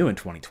I knew in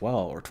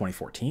 2012 or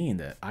 2014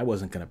 that I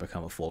wasn't going to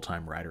become a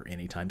full-time writer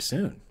anytime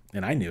soon.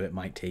 And I knew it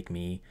might take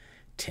me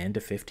 10 to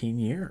 15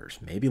 years,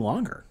 maybe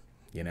longer,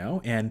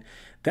 and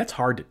that's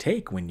hard to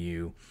take when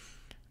you've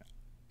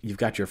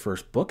got your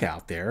first book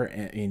out there.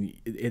 And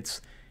it's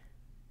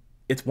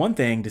one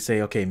thing to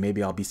say, okay,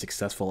 maybe I'll be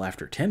successful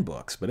after 10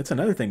 books, but it's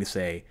another thing to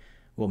say,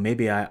 well,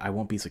 maybe I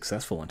won't be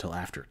successful until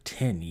after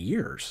 10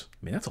 years.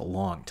 That's a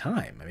long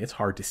time. It's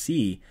hard to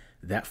see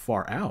that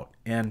far out.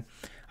 And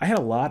I had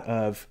a lot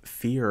of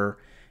fear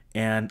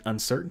and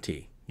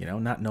uncertainty,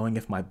 not knowing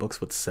if my books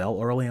would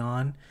sell early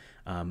on,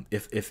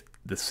 if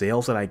the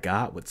sales that I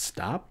got would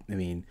stop.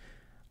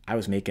 I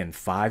was making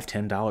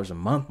 $5, $10 a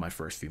month my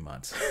first few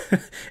months.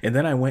 And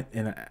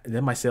then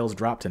then my sales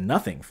dropped to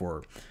nothing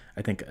for,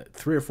 I think,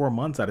 3 or 4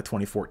 months out of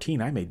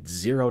 2014. I made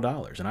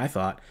 $0. And I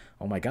thought,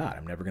 oh my God,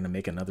 I'm never going to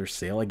make another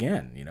sale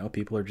again.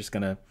 People are just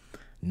going to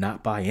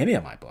not buy any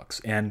of my books.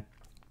 And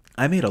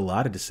I made a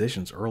lot of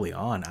decisions early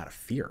on out of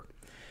fear.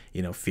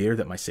 Fear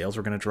that my sales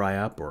were going to dry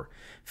up, or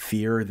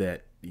fear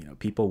that,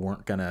 people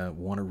weren't going to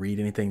want to read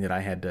anything that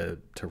I had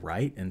to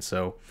write. And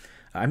so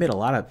I made a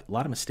lot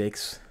of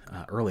mistakes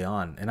early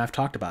on. And I've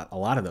talked about a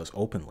lot of those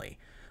openly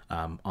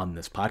on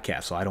this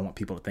podcast. So I don't want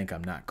people to think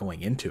I'm not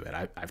going into it.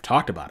 I've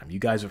talked about them. You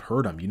guys have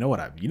heard them. You know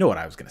what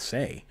I was going to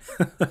say.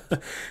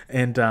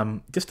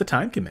 And just the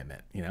time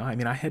commitment.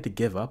 I had to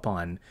give up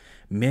on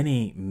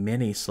many,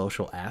 many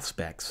social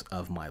aspects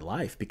of my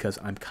life because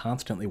I'm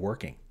constantly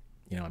working.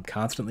 I'm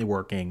constantly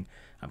working,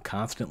 I'm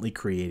constantly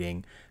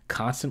creating,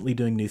 constantly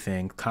doing new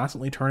things,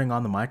 constantly turning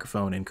on the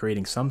microphone and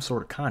creating some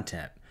sort of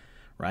content,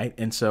 right?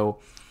 And so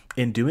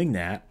in doing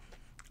that,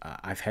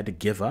 I've had to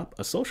give up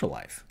a social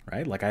life,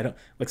 right? Like I don't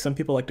like some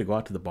people like to go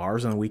out to the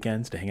bars on the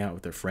weekends to hang out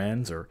with their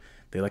friends, or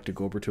they like to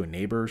go over to a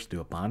neighbor's, do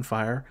a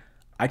bonfire.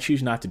 I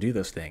choose not to do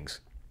those things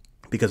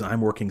because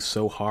I'm working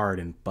so hard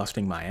and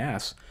busting my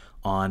ass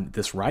on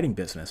this writing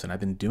business, and I've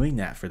been doing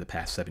that for the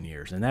past 7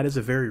 years. And that is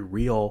a very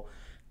real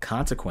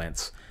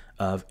consequence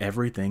of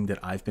everything that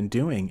I've been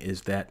doing,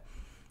 is that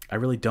I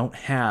really don't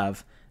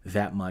have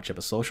that much of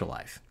a social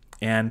life.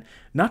 And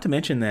not to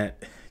mention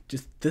that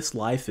just this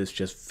life is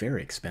just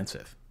very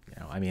expensive.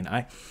 I mean,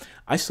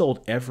 I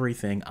sold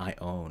everything I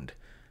owned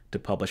to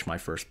publish my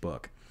first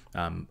book.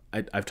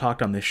 I've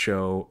talked on this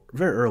show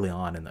very early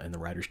on in the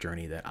writer's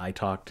journey that I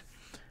talked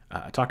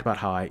about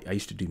how I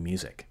used to do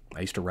music.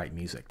 I used to write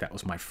music. That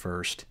was my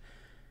first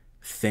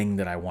thing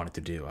that I wanted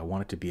to do. I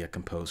wanted to be a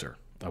composer.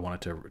 I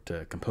wanted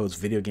to compose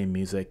video game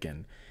music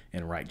and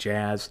write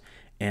jazz.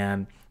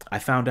 And I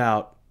found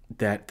out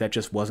that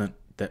just wasn't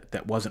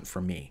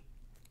for me.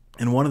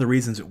 And one of the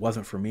reasons it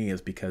wasn't for me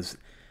is because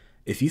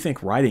if you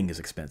think writing is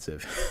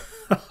expensive,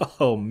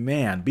 oh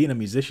man, being a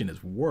musician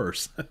is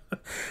worse.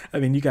 I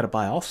mean, you got to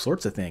buy all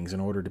sorts of things in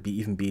order to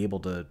even be able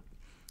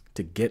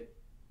to get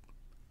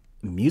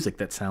music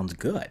that sounds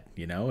good,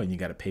 and you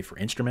got to pay for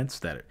instruments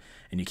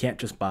and you can't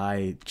just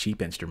buy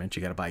cheap instruments.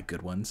 You got to buy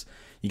good ones.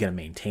 You got to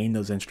maintain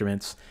those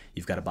instruments.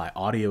 You've got to buy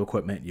audio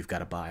equipment. You've got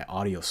to buy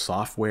audio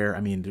software.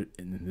 I mean,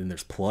 and then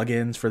there's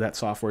plugins for that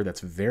software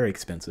that's very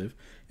expensive.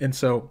 And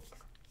so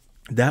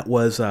that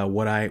was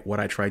what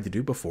I tried to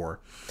do before,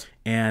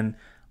 and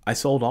I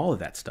sold all of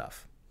that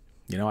stuff.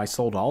 I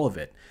sold all of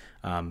it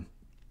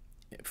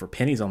for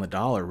pennies on the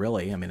dollar,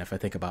 really. I mean, if I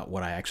think about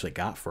what I actually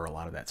got for a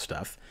lot of that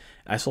stuff,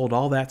 I sold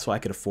all that so I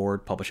could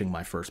afford publishing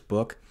my first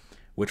book,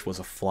 which was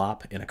a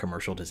flop and a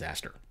commercial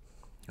disaster,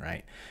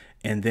 right?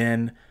 And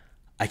then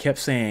I kept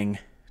saying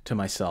to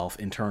myself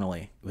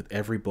internally with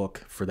every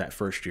book for that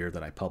first year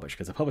that I published,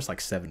 because I published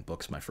like 7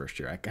 books my first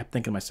year, I kept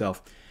thinking to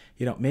myself,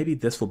 maybe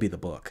this will be the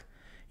book.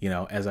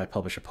 As I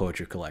publish a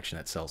poetry collection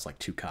that sells like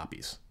 2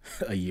 copies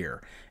a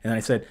year. And I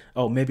said,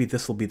 oh, maybe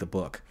this will be the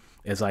book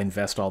as I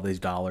invest all these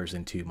dollars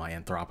into my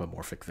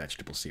anthropomorphic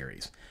vegetable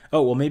series.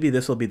 Oh, well, maybe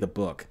this will be the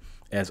book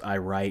as I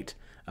write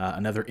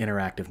another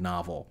interactive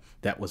novel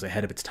that was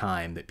ahead of its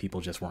time that people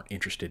just weren't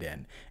interested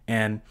in.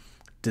 And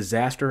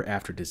disaster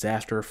after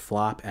disaster,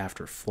 flop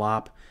after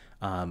flop.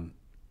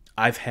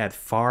 I've had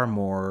far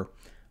more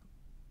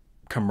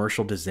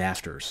commercial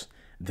disasters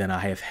than I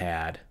have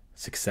had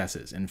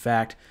successes. In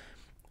fact,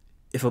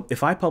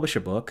 if I publish a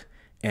book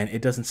and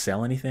it doesn't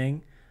sell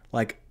anything,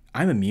 like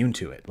I'm immune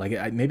to it. Like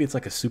maybe it's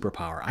like a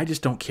superpower. I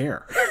just don't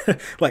care.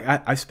 Like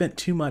I've spent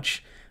too many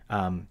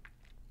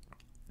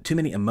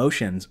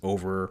emotions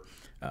over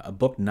a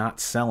book not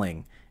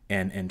selling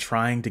and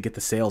trying to get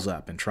the sales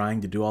up and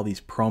trying to do all these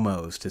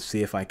promos to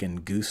see if I can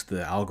goose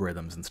the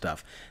algorithms and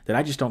stuff that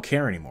I just don't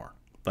care anymore.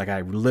 Like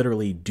I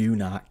literally do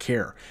not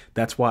care.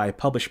 That's why I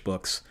publish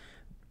books,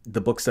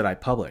 the books that I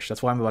publish.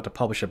 That's why I'm about to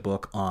publish a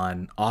book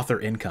on author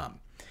income.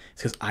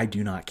 It's because I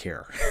do not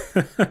care.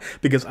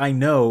 Because I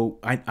know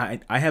I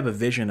have a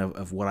vision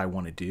of what I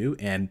want to do,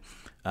 and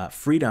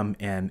freedom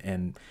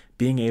and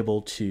being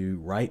able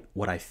to write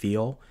what I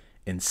feel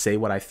and say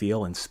what I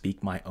feel and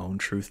speak my own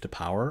truth to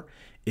power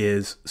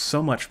is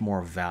so much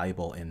more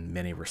valuable in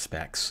many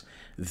respects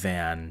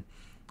than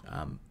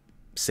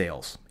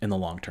sales in the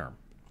long term.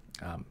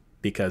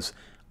 Because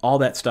all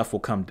that stuff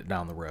will come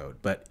down the road,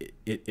 but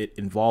it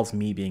involves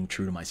me being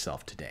true to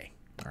myself today.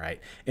 All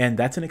right. And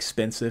that's an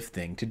expensive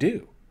thing to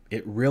do.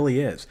 It really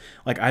is.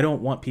 Like, I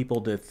don't want people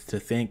to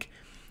think,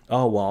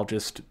 oh, well, I'll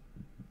just,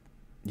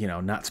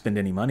 not spend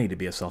any money to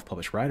be a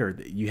self-published writer.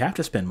 You have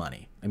to spend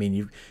money. I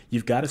mean,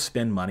 you've got to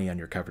spend money on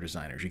your cover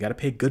designers. You got to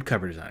pay good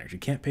cover designers. You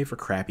can't pay for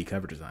crappy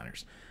cover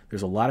designers.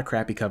 There's a lot of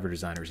crappy cover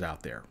designers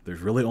out there.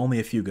 There's really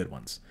only a few good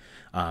ones.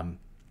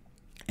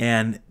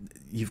 And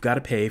you've got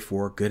to pay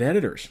for good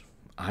editors.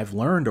 I've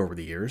learned over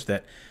the years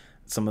that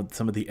some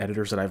of the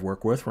editors that I've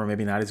worked with were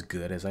maybe not as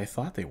good as I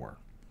thought they were.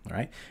 All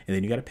right. And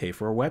then you got to pay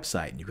for a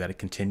website, and you've got to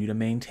continue to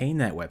maintain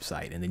that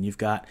website. And then you've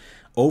got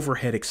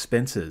overhead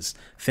expenses,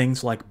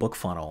 things like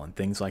BookFunnel and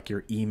things like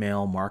your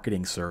email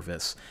marketing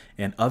service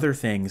and other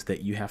things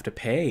that you have to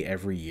pay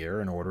every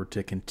year in order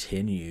to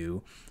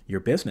continue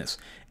your business.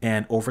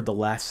 And over the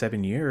last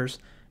 7 years,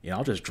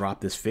 I'll just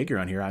drop this figure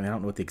on here. I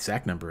don't know what the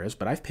exact number is,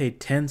 but I've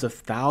paid tens of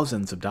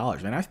thousands of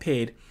dollars. I've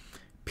paid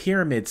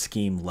pyramid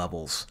scheme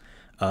levels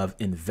of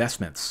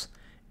investments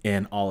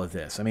in all of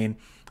this. I mean,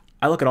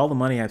 I look at all the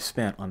money I've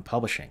spent on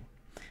publishing,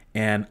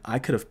 and I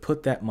could have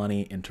put that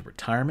money into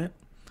retirement.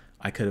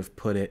 I could have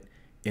put it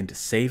into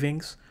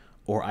savings,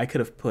 or I could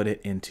have put it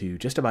into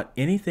just about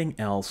anything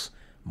else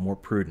more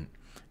prudent.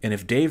 And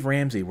if Dave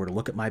Ramsey were to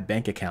look at my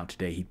bank account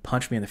today, he'd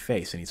punch me in the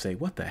face and he'd say,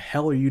 "What the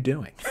hell are you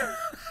doing?"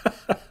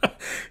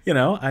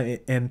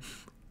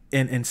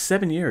 In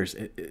 7 years,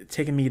 it's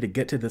taken me to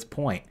get to this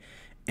point,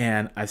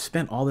 and I've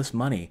spent all this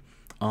money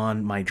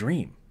on my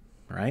dream,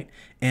 right?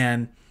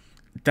 And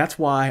that's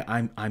why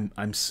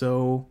I'm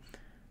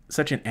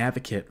such an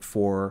advocate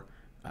for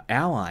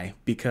Ally,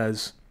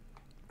 because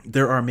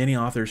there are many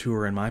authors who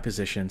are in my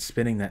position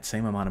spending that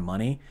same amount of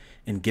money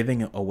and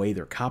giving away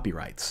their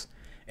copyrights,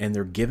 and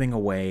they're giving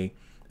away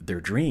their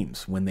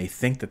dreams when they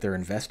think that they're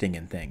investing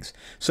in things.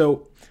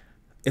 So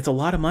it's a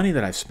lot of money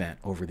that I've spent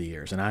over the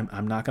years, and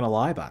I'm not going to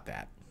lie about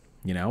that,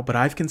 but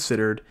I've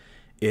considered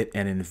it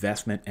an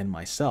investment in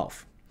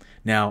myself.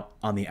 Now,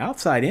 on the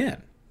outside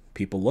in,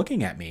 people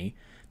looking at me,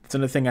 that's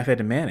another thing I've had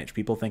to manage.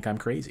 People think I'm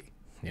crazy.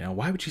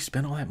 Why would you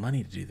spend all that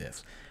money to do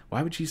this?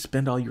 Why would you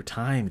spend all your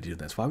time to do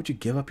this? Why would you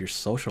give up your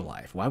social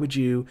life? Why would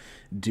you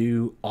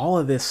do all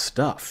of this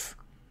stuff?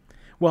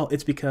 Well,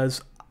 it's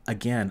because,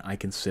 again, I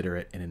consider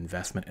it an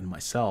investment in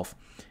myself,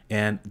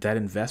 and that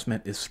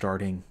investment is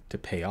starting to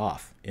pay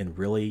off in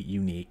really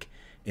unique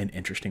and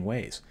interesting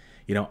ways.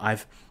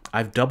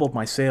 I've doubled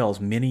my sales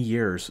many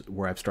years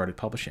where I've started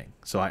publishing.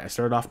 So I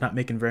started off not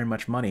making very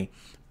much money,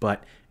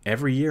 but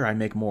every year I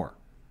make more,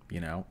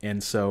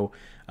 and so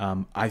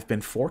I've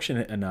been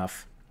fortunate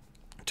enough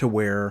to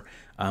where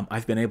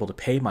I've been able to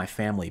pay my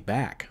family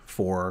back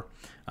for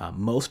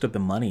most of the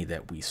money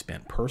that we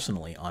spent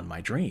personally on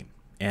my dream.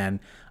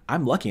 And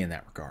I'm lucky in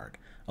that regard.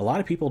 A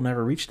lot of people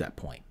never reach that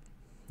point,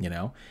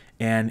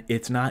 and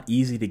it's not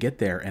easy to get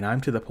there. And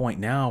I'm to the point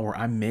now where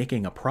I'm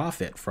making a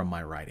profit from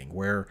my writing,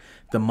 where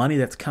the money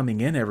that's coming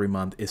in every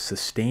month is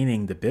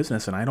sustaining the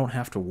business, and I don't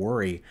have to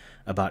worry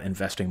about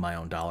investing my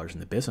own dollars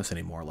in the business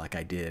anymore like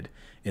I did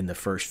in the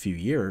first few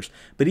years.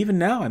 But even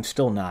now, I'm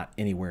still not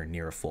anywhere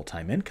near a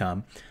full-time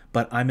income,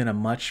 but I'm in a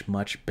much,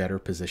 much better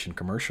position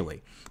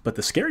commercially. But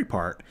the scary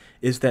part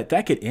is that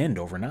could end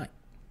overnight.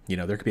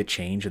 There could be a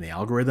change in the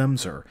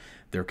algorithms, or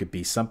there could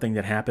be something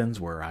that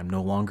happens where I'm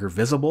no longer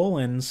visible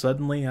and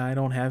suddenly I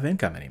don't have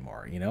income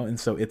anymore, And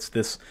so it's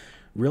this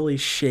really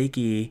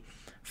shaky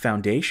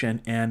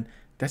foundation, and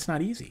that's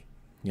not easy,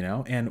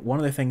 And one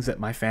of the things that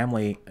my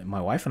family,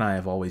 my wife and I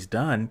have always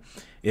done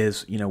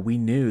is, we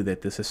knew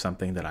that this is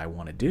something that I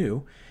want to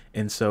do.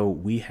 And so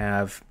we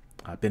have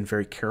been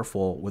very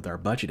careful with our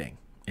budgeting.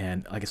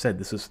 And like I said,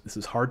 this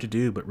is hard to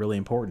do, but really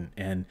important.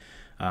 And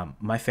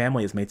my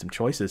family has made some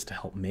choices to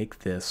help make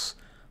this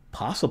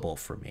possible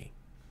for me.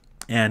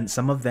 And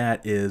some of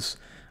that is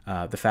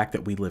the fact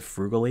that we live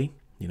frugally.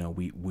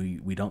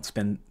 We don't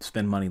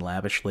spend money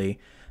lavishly.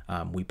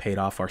 We paid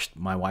off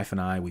my wife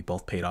and I, we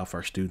both paid off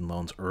our student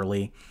loans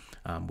early.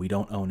 We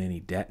don't own any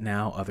debt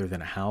now other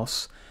than a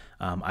house.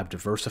 I've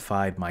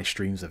diversified my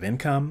streams of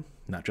income,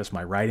 not just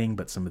my writing,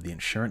 but some of the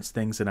insurance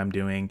things that I'm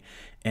doing.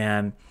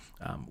 And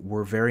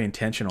we're very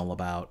intentional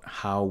about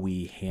how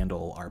we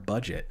handle our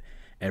budget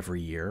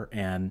every year.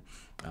 And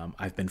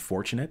I've been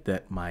fortunate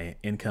that my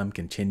income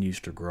continues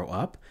to grow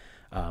up.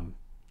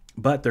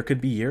 But there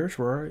could be years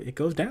where it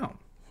goes down.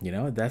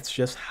 That's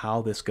just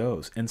how this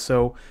goes. And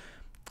so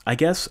I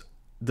guess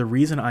the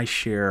reason I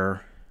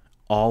share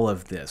all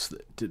of this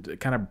to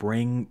kind of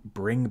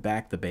bring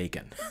back the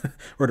bacon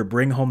or to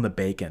bring home the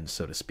bacon,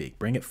 so to speak,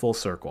 bring it full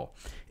circle,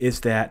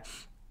 is that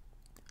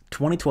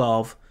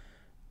 2012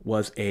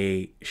 was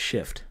a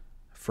shift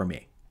for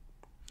me.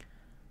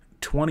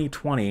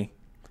 2020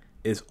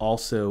 is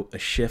also a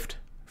shift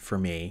for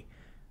me,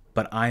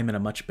 but I'm in a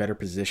much better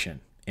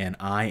position, and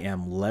I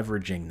am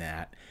leveraging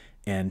that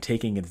and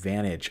taking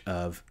advantage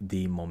of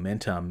the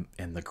momentum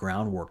and the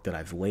groundwork that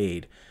I've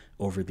laid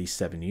over these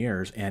 7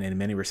 years. And in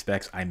many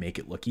respects, I make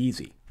it look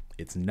easy.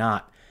 It's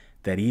not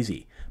that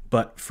easy.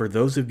 But for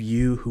those of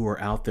you who are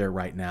out there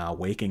right now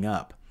waking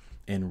up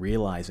and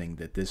realizing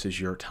that this is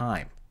your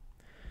time,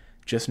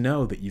 just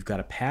know that you've got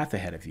a path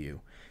ahead of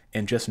you,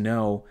 and just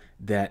know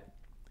that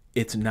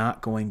it's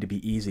not going to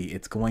be easy.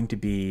 It's going to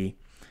be,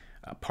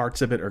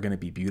 parts of it are going to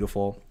be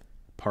beautiful.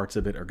 Parts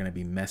of it are going to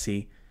be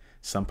messy.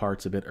 Some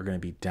parts of it are going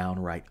to be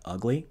downright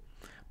ugly.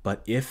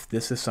 But if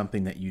this is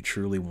something that you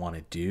truly want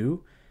to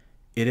do,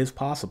 it is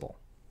possible.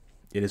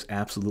 It is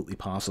absolutely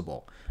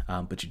possible.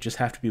 But you just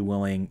have to be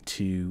willing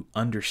to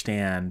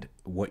understand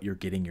what you're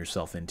getting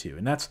yourself into.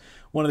 And that's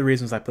one of the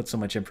reasons I put so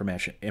much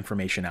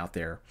information out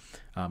there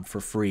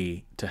for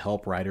free to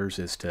help writers,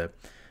 is to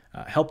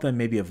help them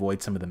maybe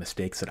avoid some of the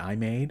mistakes that I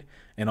made,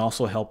 and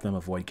also help them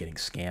avoid getting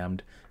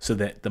scammed, so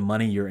that the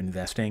money you're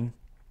investing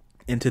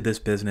into this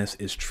business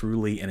is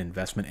truly an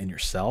investment in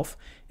yourself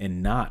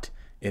and not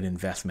an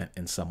investment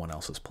in someone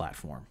else's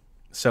platform.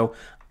 So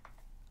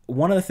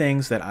one of the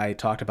things that I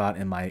talked about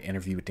in my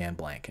interview with Dan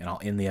Blank, and I'll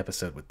end the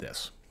episode with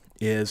this,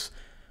 is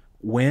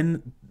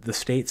when the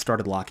state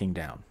started locking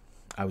down,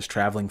 I was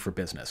traveling for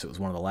business. It was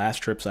one of the last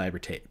trips I ever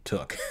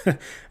took.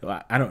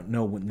 I don't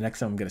know when the next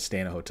time I'm going to stay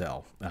in a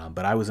hotel,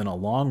 but I was in a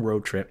long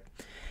road trip,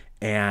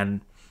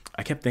 and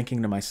I kept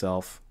thinking to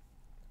myself,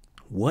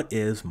 what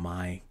is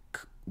my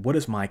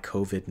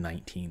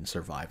COVID-19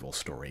 survival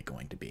story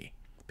going to be?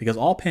 Because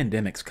all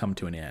pandemics come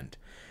to an end.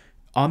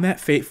 On that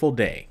fateful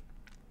day,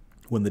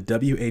 when the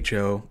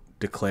WHO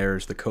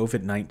declares the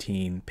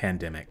COVID-19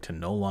 pandemic to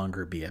no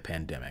longer be a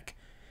pandemic,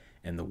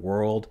 and the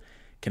world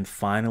can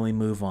finally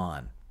move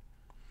on,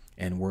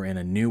 and we're in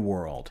a new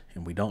world,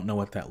 and we don't know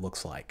what that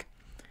looks like,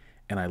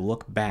 and I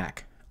look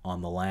back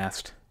on the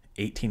last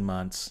 18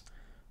 months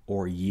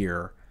or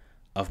year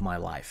of my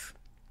life,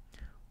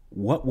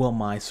 what will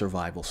my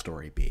survival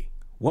story be?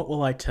 What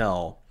will I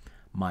tell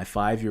my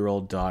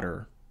 5-year-old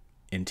daughter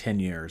in 10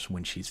 years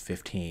when she's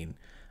 15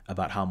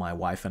 about how my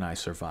wife and I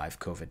survived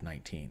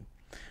COVID-19?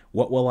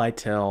 What will I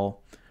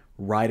tell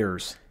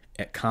writers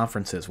at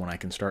conferences when I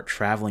can start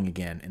traveling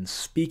again and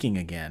speaking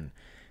again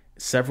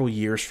several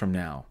years from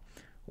now?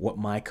 What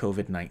my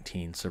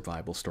COVID-19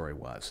 survival story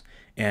was?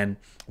 And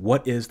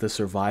what is the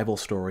survival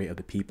story of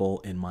the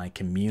people in my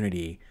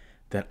community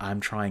that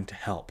I'm trying to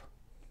help,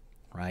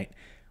 right?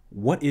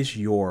 What is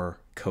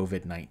your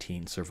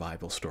COVID-19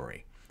 survival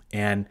story?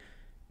 And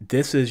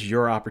this is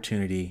your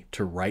opportunity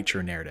to write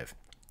your narrative.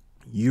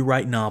 You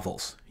write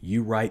novels.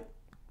 You write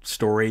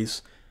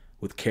stories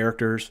with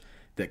characters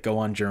that go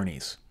on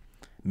journeys.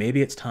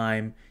 Maybe it's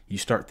time you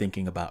start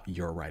thinking about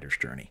your writer's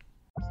journey.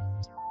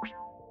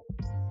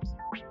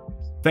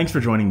 Thanks for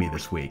joining me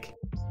this week.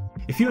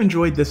 If you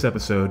enjoyed this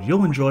episode,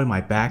 you'll enjoy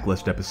my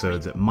backlist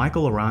episodes at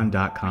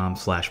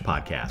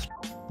michaelaran.com/podcast.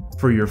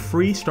 For your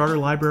free starter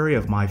library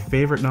of my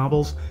favorite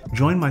novels,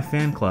 join my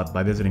fan club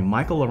by visiting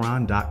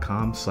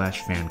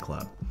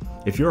michaelaran.com/fanclub.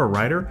 If you're a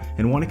writer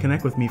and want to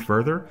connect with me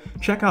further,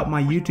 check out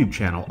my YouTube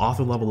channel,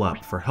 Author Level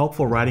Up, for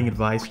helpful writing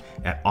advice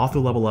at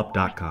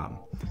authorlevelup.com.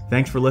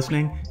 Thanks for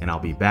listening, and I'll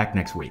be back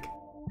next week.